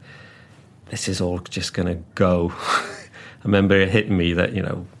point that this is all just going to go. I remember it hitting me that, you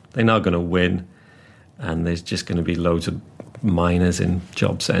know, they're not going to win and there's just going to be loads of miners in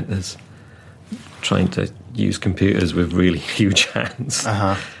job centres trying to use computers with really huge hands.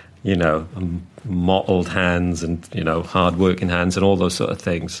 You know, mottled hands and, you know, hard-working hands and all those sort of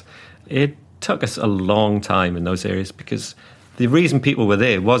things. It took us a long time in those areas because the reason people were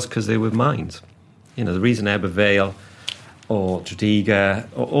there was because they were mines. You know, the reason Ebbw Vale or Tredegar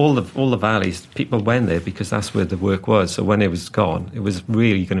or all the valleys, people went there because that's where the work was. So when it was gone, it was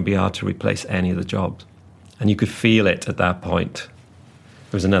really going to be hard to replace any of the jobs. And you could feel it at that point.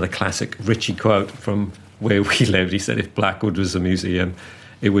 There was another classic Ritchie quote from where we lived. He said, if Blackwood was a museum,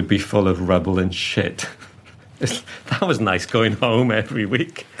 it would be full of rubble and shit. That was nice going home every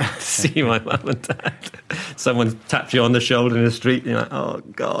week to see my mum and dad. Someone tapped you on the shoulder in the street and you're like, oh,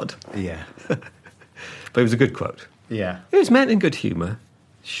 God. Yeah. But it was a good quote. Yeah. It was meant in good humour.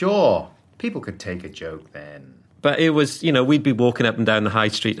 Sure. People could take a joke then. But it was, you know, we'd be walking up and down the high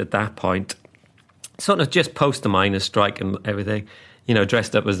street at that point, sort of just post the miners' strike and everything, you know,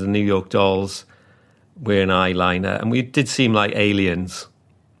 dressed up as the New York Dolls, wearing eyeliner. And we did seem like aliens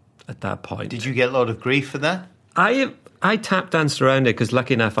at that point. Did you get a lot of grief for that? I tap danced around it because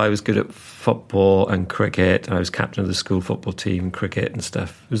lucky enough I was good at football and cricket and I was captain of the school football team, cricket and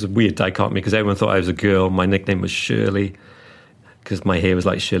stuff. It was a weird dichotomy because everyone thought I was a girl. My nickname was Shirley because my hair was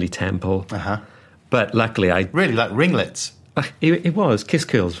like Shirley Temple. But luckily I... Really, like ringlets? It was, kiss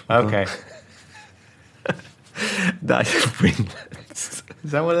curls. Okay. Ringlets.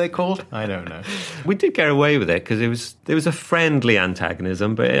 Is that what they're called? I don't know. We did get away with it because there was a friendly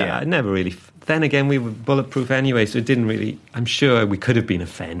antagonism, but I never really... Then again, we were bulletproof anyway, so it didn't really... I'm sure we could have been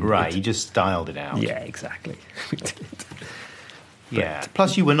offended. Right, you just styled it out. Yeah, exactly. We did. Yeah.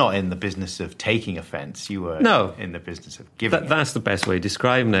 Plus, you were not in the business of taking offence. You were in the business of giving That's the best way of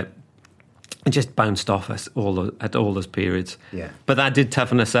describing it. It just bounced off us at all those periods. Yeah. But that did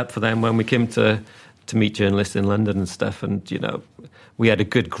toughen us up for them when we came to meet journalists in London and stuff, and, you know, we had a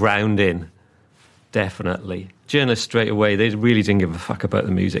good ground in. Definitely. Journalists straight away, they really didn't give a fuck about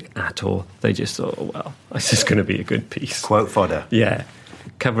the music at all. They just thought, oh, well, this is going to be a good piece. Quote fodder. Yeah.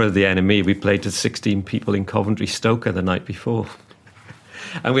 Cover of the Enemy, we played to 16 people in Coventry Stoker the night before.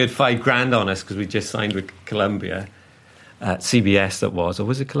 And we had $5,000 on us because we just signed with Columbia. CBS that was, or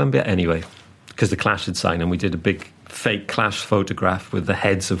was it Columbia? Anyway, because the Clash had signed and we did a big fake Clash photograph with the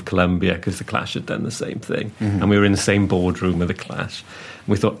heads of Columbia because the Clash had done the same thing. And we were in the same boardroom with the Clash.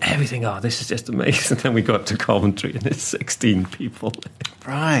 We thought, everything, this is just amazing. And then we got to Coventry and there's 16 people.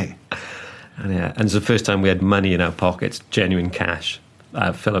 Right. And it's the first time we had money in our pockets, genuine cash.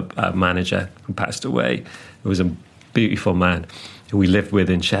 Philip, our manager, who passed away, who was a beautiful man who we lived with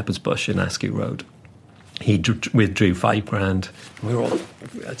in Shepherd's Bush in Askew Road. He withdrew $5,000. We were all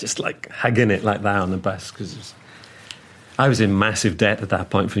just like hugging it like that on the bus because I was in massive debt at that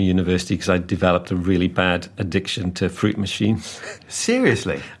point from university because I'd developed a really bad addiction to fruit machines.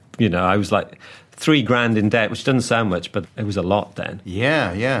 Seriously? I was like $3,000 in debt, which doesn't sound much, but it was a lot then.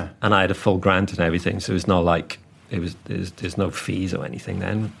 Yeah. And I had a full grant and everything, so it's not like there's no fees or anything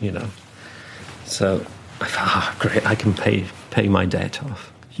then, So I thought, great, I can pay my debt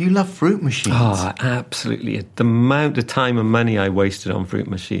off. You love fruit machines? Oh, absolutely. The amount of time and money I wasted on fruit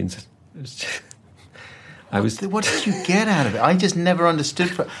machines, it was just... What did you get out of it? I just never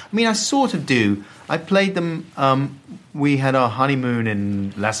understood. I sort of do. I played them. We had our honeymoon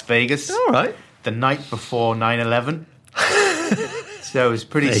in Las Vegas. All right. The night before 9/11. So it was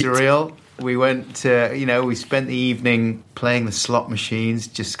pretty surreal. We went to, we spent the evening playing the slot machines,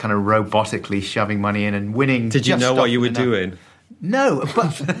 just kind of robotically shoving money in and winning. Did you know what you were doing? No,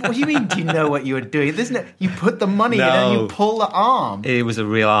 but what do you mean, do you know what you were doing? You put the money in and you pull the arm. It was a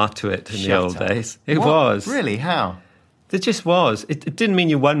real art to it in the old days. It was. Really? How? There just was. It didn't mean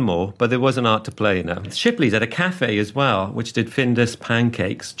you won more, but there was an art to play, Shipley's had a cafe as well, which did Findus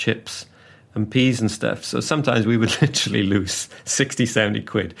pancakes, chips and peas and stuff. So sometimes we would literally lose 60, 70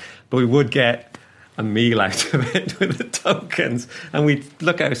 quid, but we would get a meal out of it with the tokens, and we'd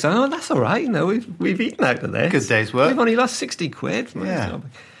look out and say, oh, that's all right, we've eaten out of this. Good day's work. We've only lost 60 quid. Yeah.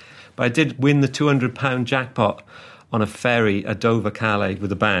 But I did win the £200 jackpot on a ferry at Dover, Calais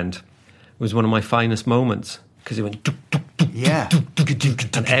with a band. It was one of my finest moments, because it went... Yeah.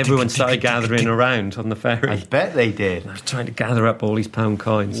 And everyone started gathering around on the ferry. I bet they did. I was trying to gather up all these pound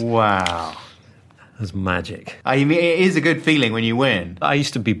coins. Wow. It was magic. It is a good feeling when you win. I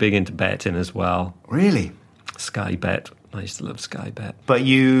used to be big into betting as well. Really? Sky Bet. I used to love Sky Bet. But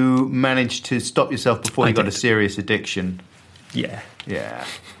you managed to stop yourself before you got a serious addiction. Yeah. Yeah,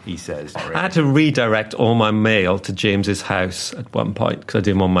 he says. I had to redirect all my mail to James's house at one point because I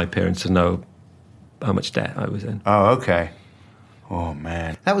didn't want my parents to know how much debt I was in. Oh, okay. Oh,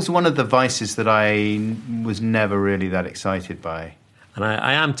 man. That was one of the vices that I was never really that excited by. And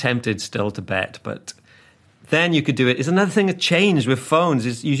I am tempted still to bet, but then you could do it. It's another thing that changed with phones.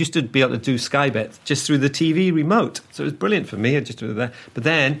 Is you used to be able to do Sky Bet just through the TV remote. So it was brilliant for me. I just do it there. But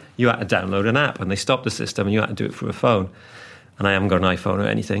then you had to download an app, and they stopped the system, and you had to do it through a phone. And I haven't got an iPhone or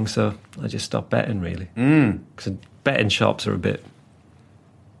anything, so I just stopped betting, really. Because betting shops are a bit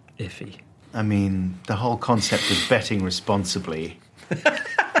iffy. The whole concept of betting responsibly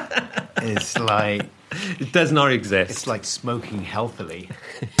is like... It does not exist. It's like smoking healthily.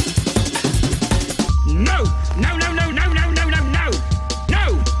 No! No, no, no, no, no, no, no, no!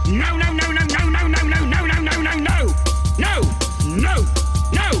 No! No, no, no, no, no, no, no, no, no, no, no, no, no! No! No!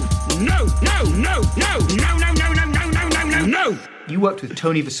 No! No! No! No! No! No! No! No! No! No! No! No! No! No! You worked with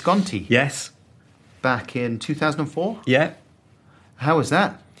Tony Visconti. Yes. Back in 2004? Yeah. How was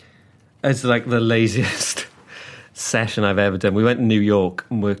that? It's like the laziest session I've ever done. We went to New York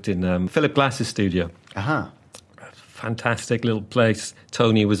and worked in Philip Glass's studio. Uh-huh. Fantastic little place.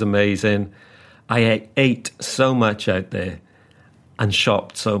 Tony was amazing. I ate so much out there and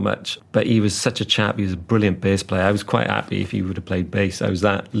shopped so much. But he was such a chap. He was a brilliant bass player. I was quite happy if he would have played bass. I was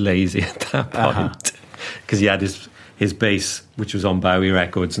that lazy at that point. Because he had his bass, which was on Bowie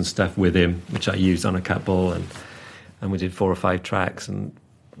Records and stuff with him, which I used on a couple. And we did 4 or 5 tracks and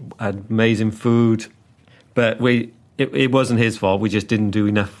had amazing food. But it wasn't his fault. We just didn't do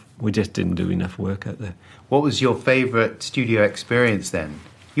enough. We just didn't do enough work out there. What was your favourite studio experience then?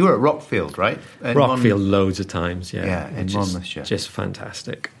 You were at Rockfield, right? Rockfield loads of times, yeah. Yeah, in Monmouthshire. Just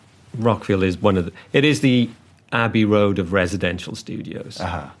fantastic. Rockfield is it is the Abbey Road of residential studios.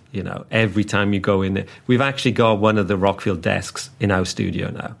 Uh-huh. Every time you go in there. We've actually got one of the Rockfield desks in our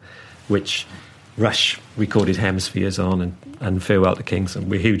studio now, which Rush recorded Hemispheres on and Farewell to Kingston.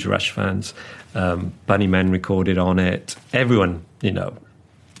 We're huge Rush fans. Bunnymen recorded on it. Everyone,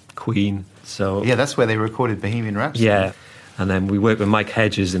 Queen. So yeah, that's where they recorded Bohemian Rhapsody. Yeah, and then we worked with Mike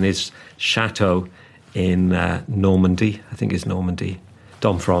Hedges in his chateau in Normandy. I think it's Normandy,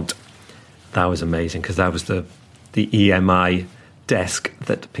 Domfront. That was amazing because that was the EMI desk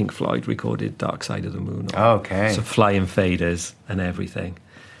that Pink Floyd recorded Dark Side of the Moon on. Okay. So flying faders and everything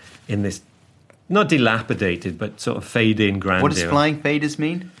in this, not dilapidated, but sort of fade-in grandeur. What does flying faders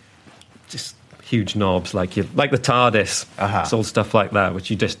mean? Just huge knobs, like the TARDIS. Uh-huh. It's all stuff like that, which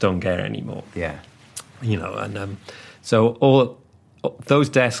you just don't get anymore. Yeah. And so all those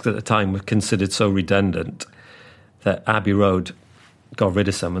desks at the time were considered so redundant that Abbey Road got rid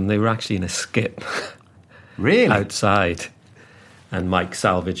of some, and they were actually in a skip. Really? Outside. And Mike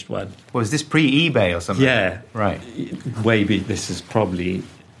salvaged one. Was this pre-eBay or something? Yeah. Right. This is probably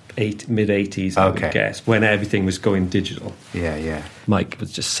mid-80s, I would guess, when everything was going digital. Yeah, yeah. Mike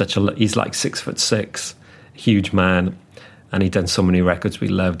was just he's like 6'6", huge man, And he'd done so many records we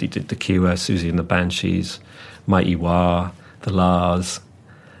loved. He did The Cure, Susie and the Banshees, Mighty Wah, The Lars.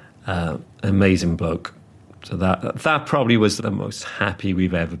 Amazing bloke. So that probably was the most happy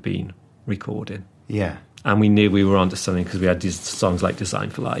we've ever been recording. Yeah. And we knew we were onto something because we had these songs like Design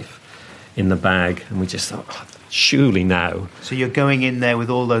for Life in the bag, and we just thought, surely now. So you're going in there with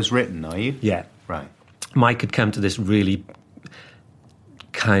all those written, are you? Yeah. Right. Mike had come to this really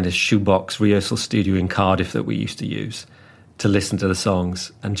kind of shoebox rehearsal studio in Cardiff that we used to use to listen to the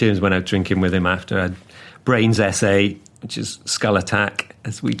songs. And James went out drinking with him after a Brains essay, which is Skull Attack,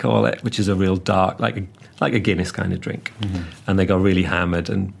 as we call it, which is a real dark, like a Guinness kind of drink. Mm-hmm. And they got really hammered,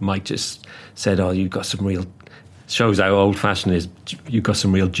 and Mike just said, "Oh, you've got some real..." Shows how old-fashioned it is. "You've got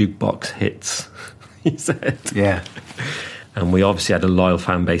some real jukebox hits," he said. Yeah. And we obviously had a loyal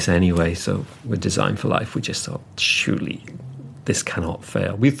fan base anyway, so with Design for Life, we just thought, surely this cannot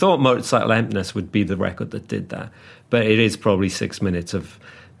fail. We thought Motorcycle Emptiness would be the record that did that, but it is probably 6 minutes of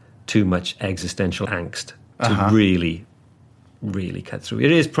too much existential angst to really, really cut through.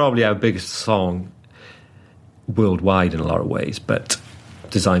 It is probably our biggest song worldwide in a lot of ways, but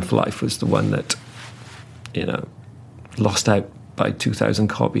Design for Life was the one that, lost out by 2,000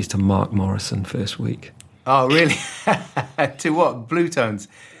 copies to Mark Morrison first week. Oh, really? To what? Blue Tones?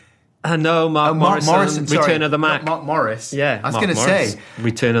 No, Mark Morrison, Return of the Mac. Mark Morris. Yeah, I was going to say.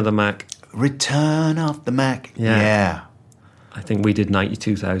 Return of the Mac. Return of the Mac. Yeah. I think we did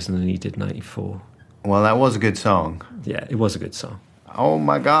 92,000 and he did 94. Well, that was a good song. Yeah, it was a good song. Oh,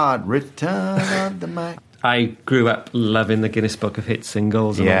 my God. Return of the Mac. I grew up loving the Guinness Book of Hit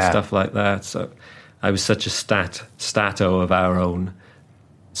singles and all stuff like that, so I was such a stato of our own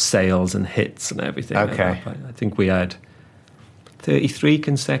sales and hits and everything. Okay. I think we had 33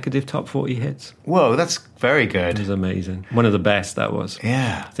 consecutive top 40 hits. Whoa, that's very It good. was amazing. One of the best, that was.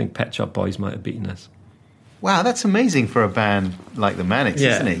 Yeah. I think Pet Shop Boys might have beaten us. Wow, that's amazing for a band like the Manics,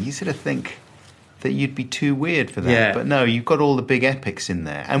 Yeah. isn't it? You sort of think that you'd be too weird for that. Yeah. But no, you've got all the big epics in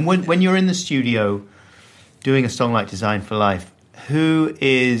there. And when you're in the studio doing a song like Design for Life, who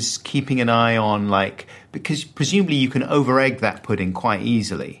is keeping an eye on, because presumably you can over-egg that pudding quite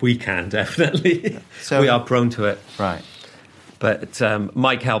easily. We can, definitely. So- we are prone to it. Right. But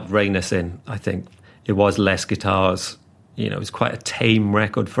Mike helped rein us in, I think. It was less guitars. It was quite a tame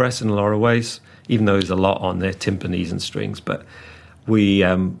record for us in a lot of ways, even though there's a lot on there, timpanis and strings. But we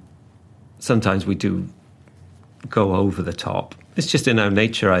sometimes we do go over the top. It's just in our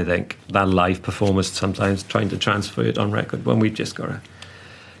nature, I think, that live performance, sometimes trying to transfer it on record when we've just got to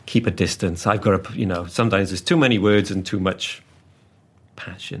keep a distance. I've got to, sometimes there's too many words and too much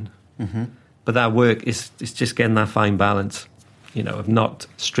passion. Mm-hmm. But that work is just getting that fine balance, of not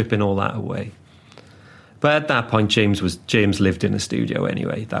stripping all that away. But at that point, James lived in a studio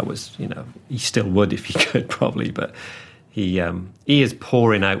anyway. That was, he still would if he could probably, but he is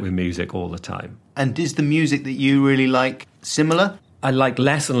pouring out with music all the time. And is the music that you really like similar? I like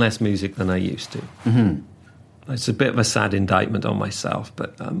less and less music than I used to. Mm-hmm. It's a bit of a sad indictment on myself,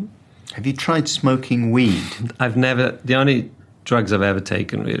 but... Have you tried smoking weed? The only drugs I've ever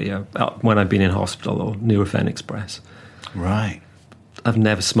taken, really, are when I've been in hospital or Nurofen Express. Right. I've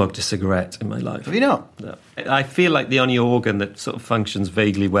never smoked a cigarette in my life. Have you not? No. I feel like the only organ that sort of functions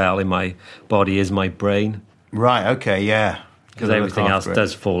vaguely well in my body is my brain. Right, okay, yeah. Because everything else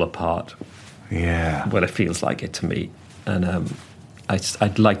does fall apart. Yeah. Well, it feels like it to me. And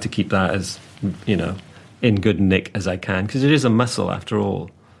I'd like to keep that as, in good nick as I can, because it is a muscle after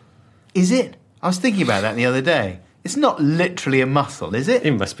all. Is it? I was thinking about that the other day. It's not literally a muscle, is it?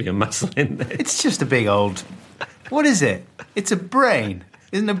 It must be a muscle in there. It's just a big old... What is it? It's a brain.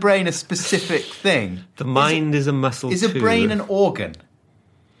 Isn't a brain a specific thing? The mind is a muscle too. Is a brain an organ?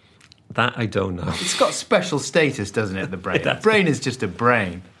 That I don't know. It's got special status, doesn't it, the brain? The does. brain is just a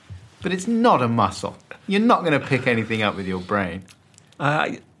brain. But it's not a muscle. You're not going to pick anything up with your brain.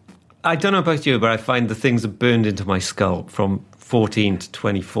 I don't know about you, but I find the things that burned into my skull from 14 to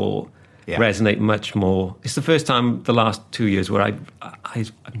 24 resonate much more. It's the first time the last 2 years where I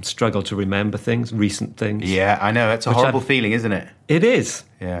struggle to remember things, recent things. Yeah, I know. It's a horrible feeling, isn't it? It is.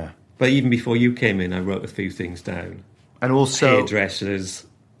 Yeah. But even before you came in, I wrote a few things down. And also... Hairdressers,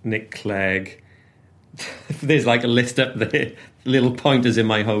 Nick Clegg. There's like a list up there. Little pointers in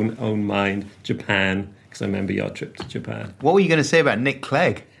my own mind. Japan, because I remember your trip to Japan. What were you going to say about Nick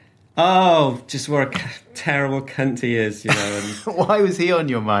Clegg? Oh, just what a terrible cunt he is, And, why was he on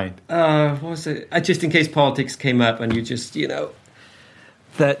your mind? what was it? Just in case politics came up and you just,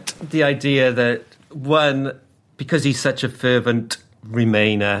 that the idea that, one, because he's such a fervent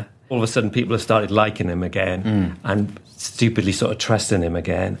Remainer, all of a sudden people have started liking him again and stupidly sort of trusting him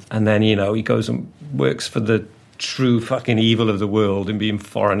again. And then, he goes and works for the true fucking evil of the world in being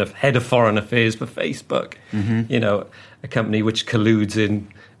head of foreign affairs for Facebook. You know, a company which colludes in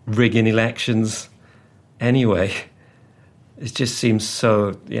rigging elections anyway. It just seems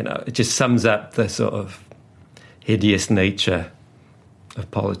so, you know, it just sums up the sort of hideous nature of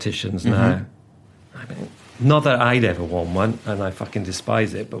politicians now. I mean, not that I'd ever won one, and I fucking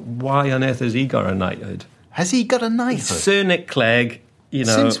despise it, but why on earth has he got a knighthood? Has he got a knighthood? Sir Nick Clegg, you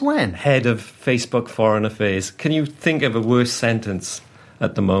know, Since when? head of Facebook Foreign Affairs. Can you think of a worse sentence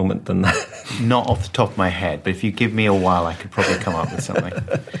at the moment than that? Not off the top of my head, but if you give me a while, I could probably come up with something.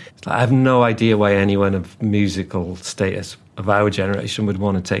 I have no idea why anyone of musical status of our generation would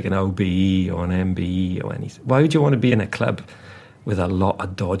want to take an OBE or an MBE or anything. Why would you want to be in a club with a lot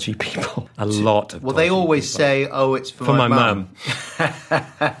of dodgy people? A lot of Well, they dodgy always people. say, oh, it's for my mum.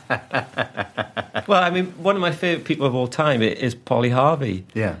 Well, I mean, one of my favourite people of all time is Polly Harvey.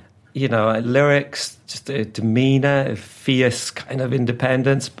 Yeah. You know, lyrics, just a demeanour, a fierce kind of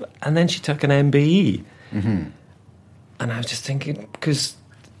independence. And then she took an MBE. And I was just thinking, because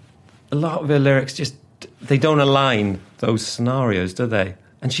a lot of her lyrics just, they don't align those scenarios, do they?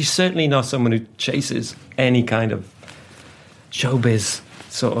 And she's certainly not someone who chases any kind of showbiz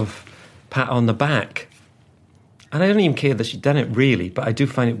sort of pat on the back. And I don't even care that she'd done it really, but I do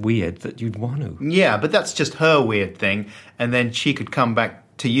find it weird that you'd want to. Yeah, but that's just her weird thing. And then she could come back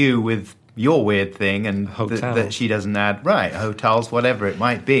to you with your weird thing and Hotel. that she doesn't add. Right, hotels, whatever it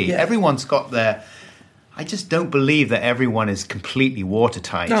might be. Yeah. Everyone's got their... I just don't believe that everyone is completely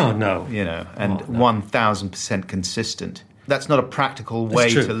watertight. No. You know, and Oh, no. 1,000% consistent. That's not a practical way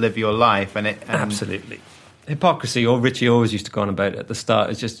true. to live your life. And Absolutely. Hypocrisy, or Richie always used to go on about it at the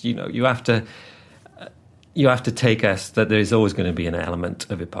start, is just, you know, you have to take us that there is always going to be an element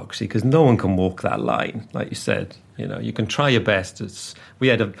of hypocrisy because no one can walk that line, like you said. You know, you can try your best.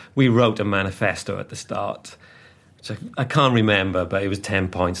 We wrote a manifesto at the start, which I can't remember, but it was 10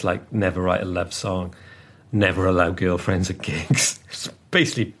 points, like never write a love song, never allow girlfriends at gigs.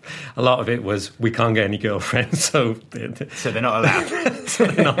 Basically, a lot of it was we can't get any girlfriends, so they're not allowed.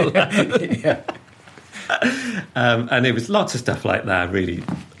 they're not allowed. Yeah. And it was lots of stuff like that, really.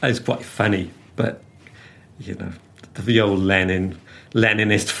 It's quite funny, but, you know, the old Leninist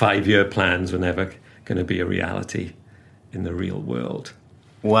 5-year plans were never going to be a reality in the real world.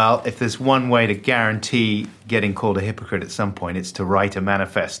 Well, if there's one way to guarantee getting called a hypocrite at some point, it's to write a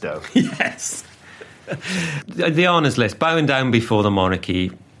manifesto. Yes. The honours list, bowing down before the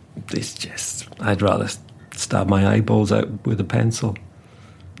monarchy, it's just, I'd rather stab my eyeballs out with a pencil.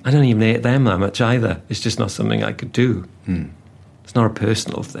 I don't even hate them that much either. It's just not something I could do. It's not a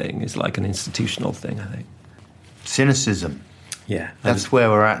personal thing. It's like an institutional thing, I think. Cynicism. Yeah. That's where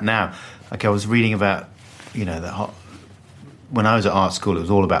we're at now. Like I was reading about, you know, when I was at art school, it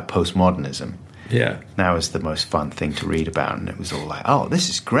was all about postmodernism. Yeah. Now is the most fun thing to read about, and it was all like, oh, this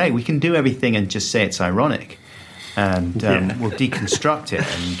is great. We can do everything and just say it's ironic, and we'll deconstruct it,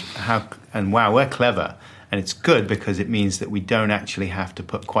 and wow, we're clever, and it's good because it means that we don't actually have to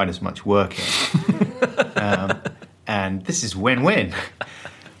put quite as much work in, and this is win-win.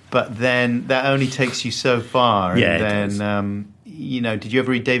 But then that only takes you so far. Yeah, and then you know, did you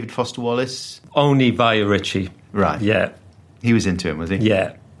ever read David Foster Wallace? Only via Richie. Right. Yeah. He was into him, was he?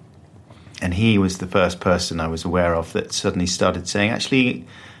 Yeah. And he was the first person I was aware of that suddenly started saying, actually,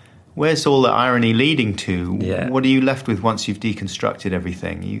 where's all the irony leading to? Yeah. What are you left with once you've deconstructed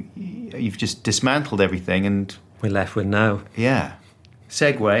everything? You've just dismantled everything and... We're left with now. Yeah.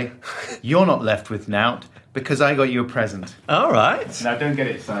 Segue. You're not left with Nout because I got you a present. All right. Now, don't get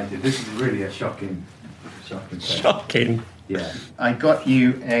excited. This is really a shocking thing. Shocking. Yeah. I got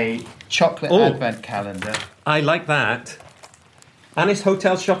you a chocolate advent calendar. I like that. And it's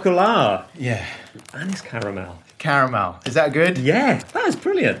Hotel Chocolat. Yeah. And it's caramel. Caramel. Is that good? Yeah, that is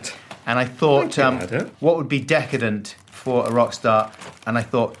brilliant. And I thought, Thank you, Adam. what would be decadent for a rock star? And I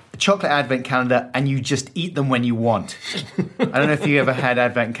thought, a chocolate advent calendar, and you just eat them when you want. I don't know if you ever had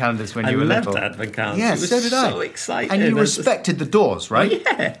advent calendars when you were little. I loved advent calendars. Yeah, It was so did I. so exciting. And you respected the doors, right?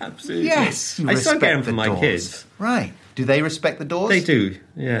 Yeah, absolutely. Yes, you I still respect get them the for my doors. kids. Right. Do they respect the doors? They do,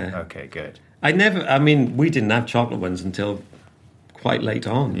 yeah. Okay, good. We didn't have chocolate ones until quite late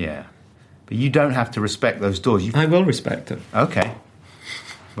on. Yeah. But you don't have to respect those doors. I will respect them. Okay.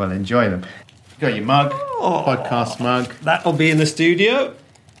 Well, enjoy them. Got your mug, podcast mug. That'll be in the studio.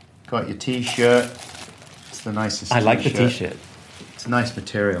 Got your T-shirt. It's the nicest I like the T-shirt. T-shirt. It's a nice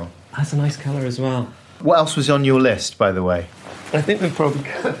material. That's a nice colour as well. What else was on your list, by the way? I think we've probably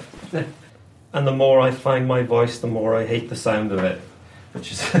got... And the more I find my voice, the more I hate the sound of it.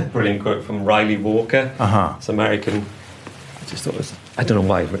 Which is a brilliant quote from Riley Walker. Uh-huh. This American I just thought it was... I don't know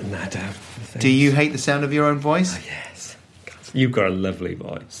why I've written that down. Do you hate the sound of your own voice? Oh, yes. God, you've got a lovely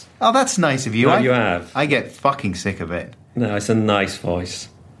voice. Oh, that's nice of you. No, you have. I get fucking sick of it. No, it's a nice voice.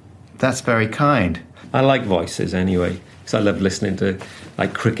 That's very kind. I like voices anyway, because I love listening to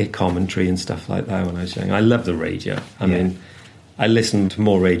like cricket commentary and stuff like that when I was young. I love the radio. I mean, I listen to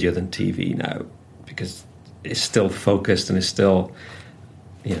more radio than TV now because it's still focused and it's still,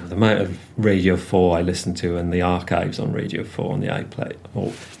 you know, the amount of Radio 4 I listen to and the archives on Radio 4 on the iPlayer,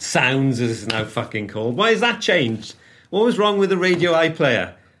 or Sounds as it's now fucking called. Why has that changed? What was wrong with the radio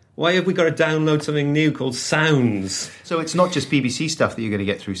iPlayer? Why have we got to download something new called Sounds? So it's not just BBC stuff that you're going to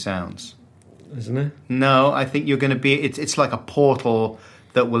get through Sounds? Isn't it? No, I think you're going to be... It's like a portal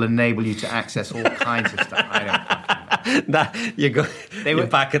that will enable you to access all kinds of stuff. I don't You're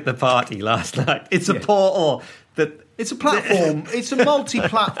back at the party last night. It's a portal that... It's a platform. It's a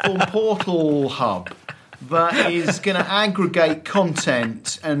multi-platform portal hub that is going to aggregate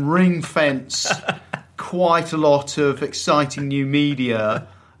content and ring-fence quite a lot of exciting new media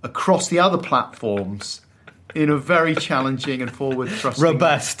across the other platforms in a very challenging and forward-thrusting...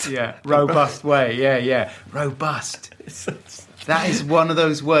 Robust. Yeah, robust way. Yeah. Robust. That is one of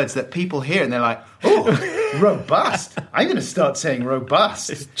those words that people hear and they're like, oh, robust. I'm going to start saying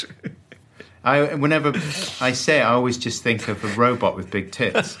robust. It's true. Whenever I say it, I always just think of a robot with big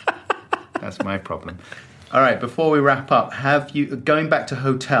tits. That's my problem. All right, before we wrap up, going back to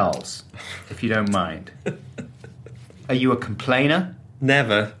hotels, if you don't mind, are you a complainer?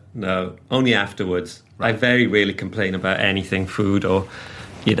 Never, no. Only afterwards. Right. I very rarely complain about anything, food or,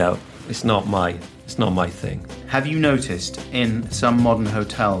 you know, it's not my thing. Have you noticed in some modern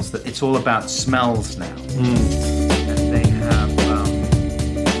hotels that it's all about smells now? And they have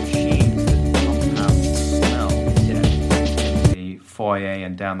machines that pump out smells in the foyer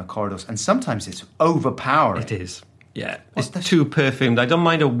and down the corridors. And sometimes it's overpowering. It is. Yeah, it's too perfumed. I don't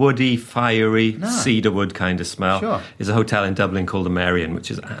mind a woody, fiery, cedarwood kind of smell. Sure. There's a hotel in Dublin called the Marion,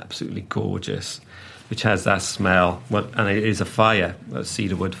 which is absolutely gorgeous, which has that smell. Well, and it is a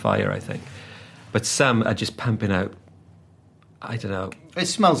cedarwood fire, I think. But some are just pumping out, I don't know. It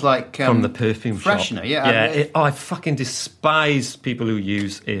smells like... from the perfume freshener, shop. yeah. I fucking despise people who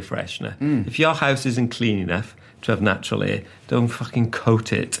use air freshener. If your house isn't clean enough to have natural air, don't fucking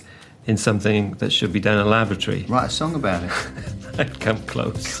coat it in something that should be done in a lavatory. Write a song about it. I'd come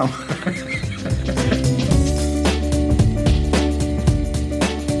close.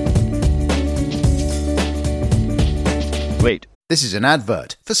 Wait, this is an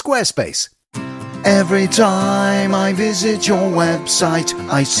advert for Squarespace. Every time I visit your website,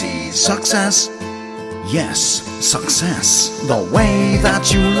 I see success. Yes, success. The way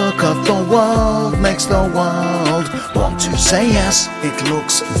that you look at the world makes the world want to say yes. It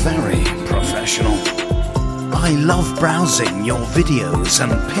looks very professional. I love browsing your videos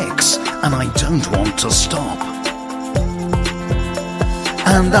and pics, and I don't want to stop.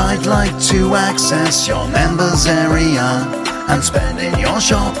 And I'd like to access your members area and spend in your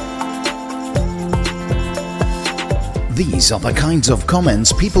shop. These are the kinds of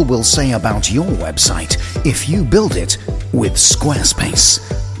comments people will say about your website if you build it with Squarespace.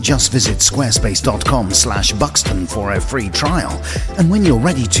 Just visit squarespace.com/Buxton for a free trial. And when you're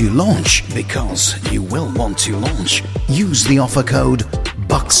ready to launch, because you will want to launch, use the offer code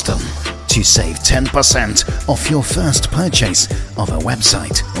Buxton to save 10% off your first purchase of a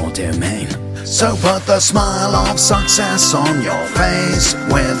website or domain. So put the smile of success on your face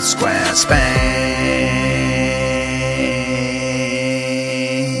with Squarespace.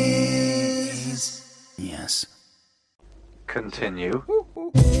 Yes. Continue.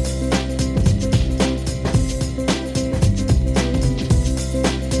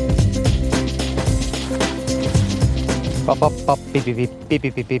 Pop, pop, pop, beep, beep, beep, beep,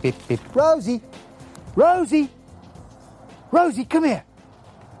 beep, beep, beep, beep, beep. Rosie! Rosie! Rosie, come here!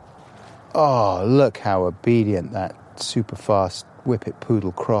 Oh, look how obedient that super fast Whippet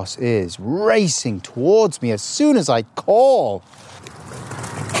Poodle Cross is, racing towards me as soon as I call.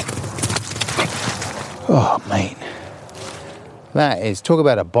 Oh, mate. That is, talk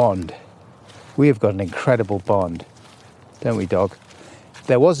about a bond. We have got an incredible bond, don't we, dog?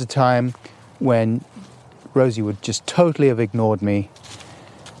 There was a time when Rosie would just totally have ignored me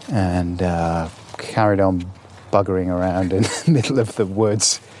and carried on buggering around in the middle of the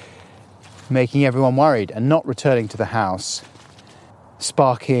woods, making everyone worried and not returning to the house,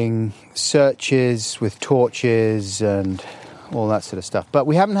 sparking searches with torches and all that sort of stuff. But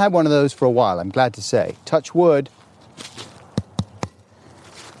we haven't had one of those for a while, I'm glad to say. Touch wood.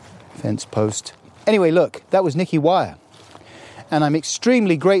 Fence post. Anyway, look, that was Nicky Wire. And I'm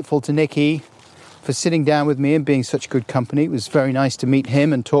extremely grateful to Nicky for sitting down with me and being such good company. It was very nice to meet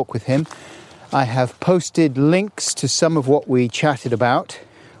him and talk with him. I have posted links to some of what we chatted about.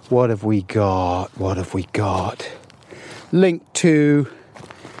 What have we got? Link to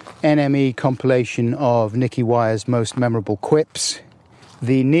NME compilation of Nicky Wire's most memorable quips.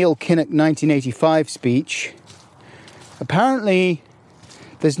 The Neil Kinnock 1985 speech. Apparently,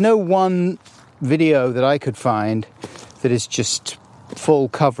 there's no one video that I could find that is just full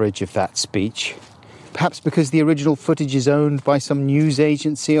coverage of that speech. Perhaps because the original footage is owned by some news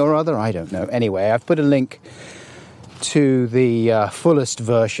agency or other, I don't know. Anyway, I've put a link to the fullest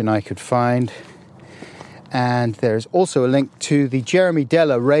version I could find. And there's also a link to the Jeremy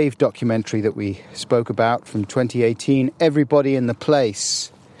Della rave documentary that we spoke about from 2018, Everybody in the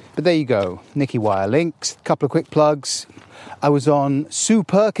Place. But there you go, Nicky Wire links, a couple of quick plugs. I was on Sue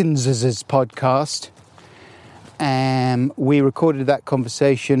Perkins's podcast, and we recorded that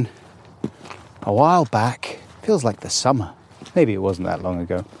conversation a while back. Feels like the summer. Maybe it wasn't that long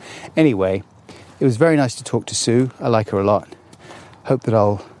ago. Anyway, it was very nice to talk to Sue. I like her a lot. Hope that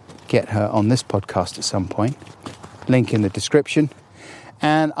I'll get her on this podcast at some point. Link in the description.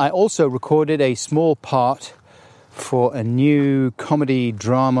 And I also recorded a small part for a new comedy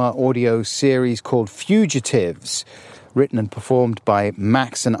drama audio series called Fugitives, written and performed by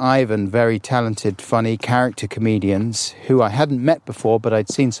Max and Ivan, very talented, funny character comedians who I hadn't met before, but I'd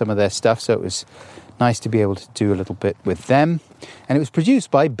seen some of their stuff, so it was nice to be able to do a little bit with them. And it was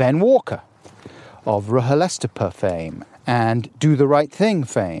produced by Ben Walker of RHLSTP fame and Do the Right Thing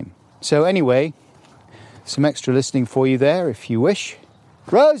fame. So anyway, some extra listening for you there if you wish.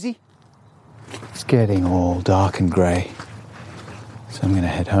 Rosie! It's getting all dark and grey, so I'm going to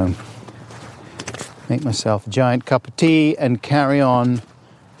head home, make myself a giant cup of tea and carry on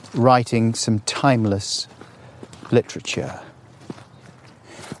writing some timeless literature.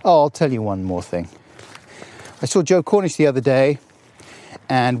 Oh, I'll tell you one more thing. I saw Joe Cornish the other day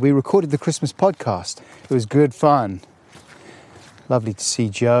and we recorded the Christmas podcast. It was good fun. Lovely to see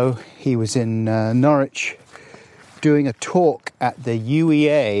Joe. He was in Norwich doing a talk at the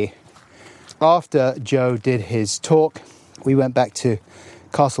UEA. After Joe did his talk, we went back to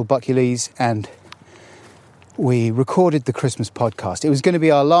Castle Buckley's and we recorded the Christmas podcast. It was going to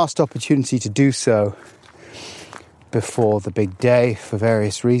be our last opportunity to do so before the big day for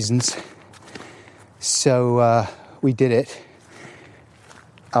various reasons. So we did it.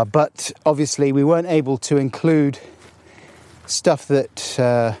 But obviously we weren't able to include stuff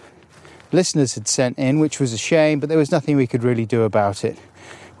that listeners had sent in, which was a shame, but there was nothing we could really do about it.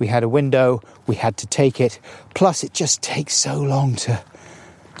 We had a window, we had to take it, plus it just takes so long to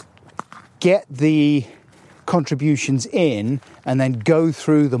get the contributions in and then go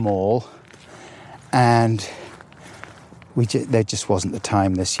through them all, and there just wasn't the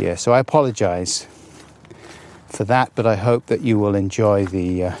time this year. So I apologise for that, but I hope that you will enjoy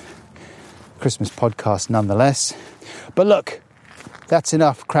the Christmas podcast nonetheless. But look, that's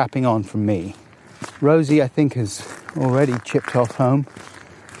enough crapping on from me. Rosie, I think, has already chipped off home,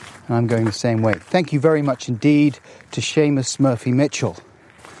 and I'm going the same way. Thank you very much indeed to Seamus Murphy-Mitchell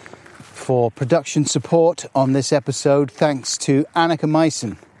for production support on this episode. Thanks to Annika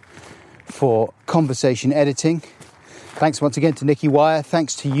Meissen for conversation editing. Thanks once again to Nicky Wire.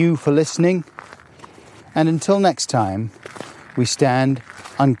 Thanks to you for listening. And until next time, we stand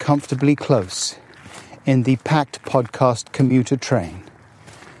uncomfortably close in the packed podcast commuter train.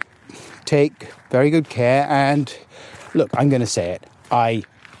 Take very good care, and look, I'm going to say it. I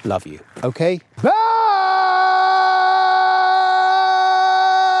love you. Okay? Bye!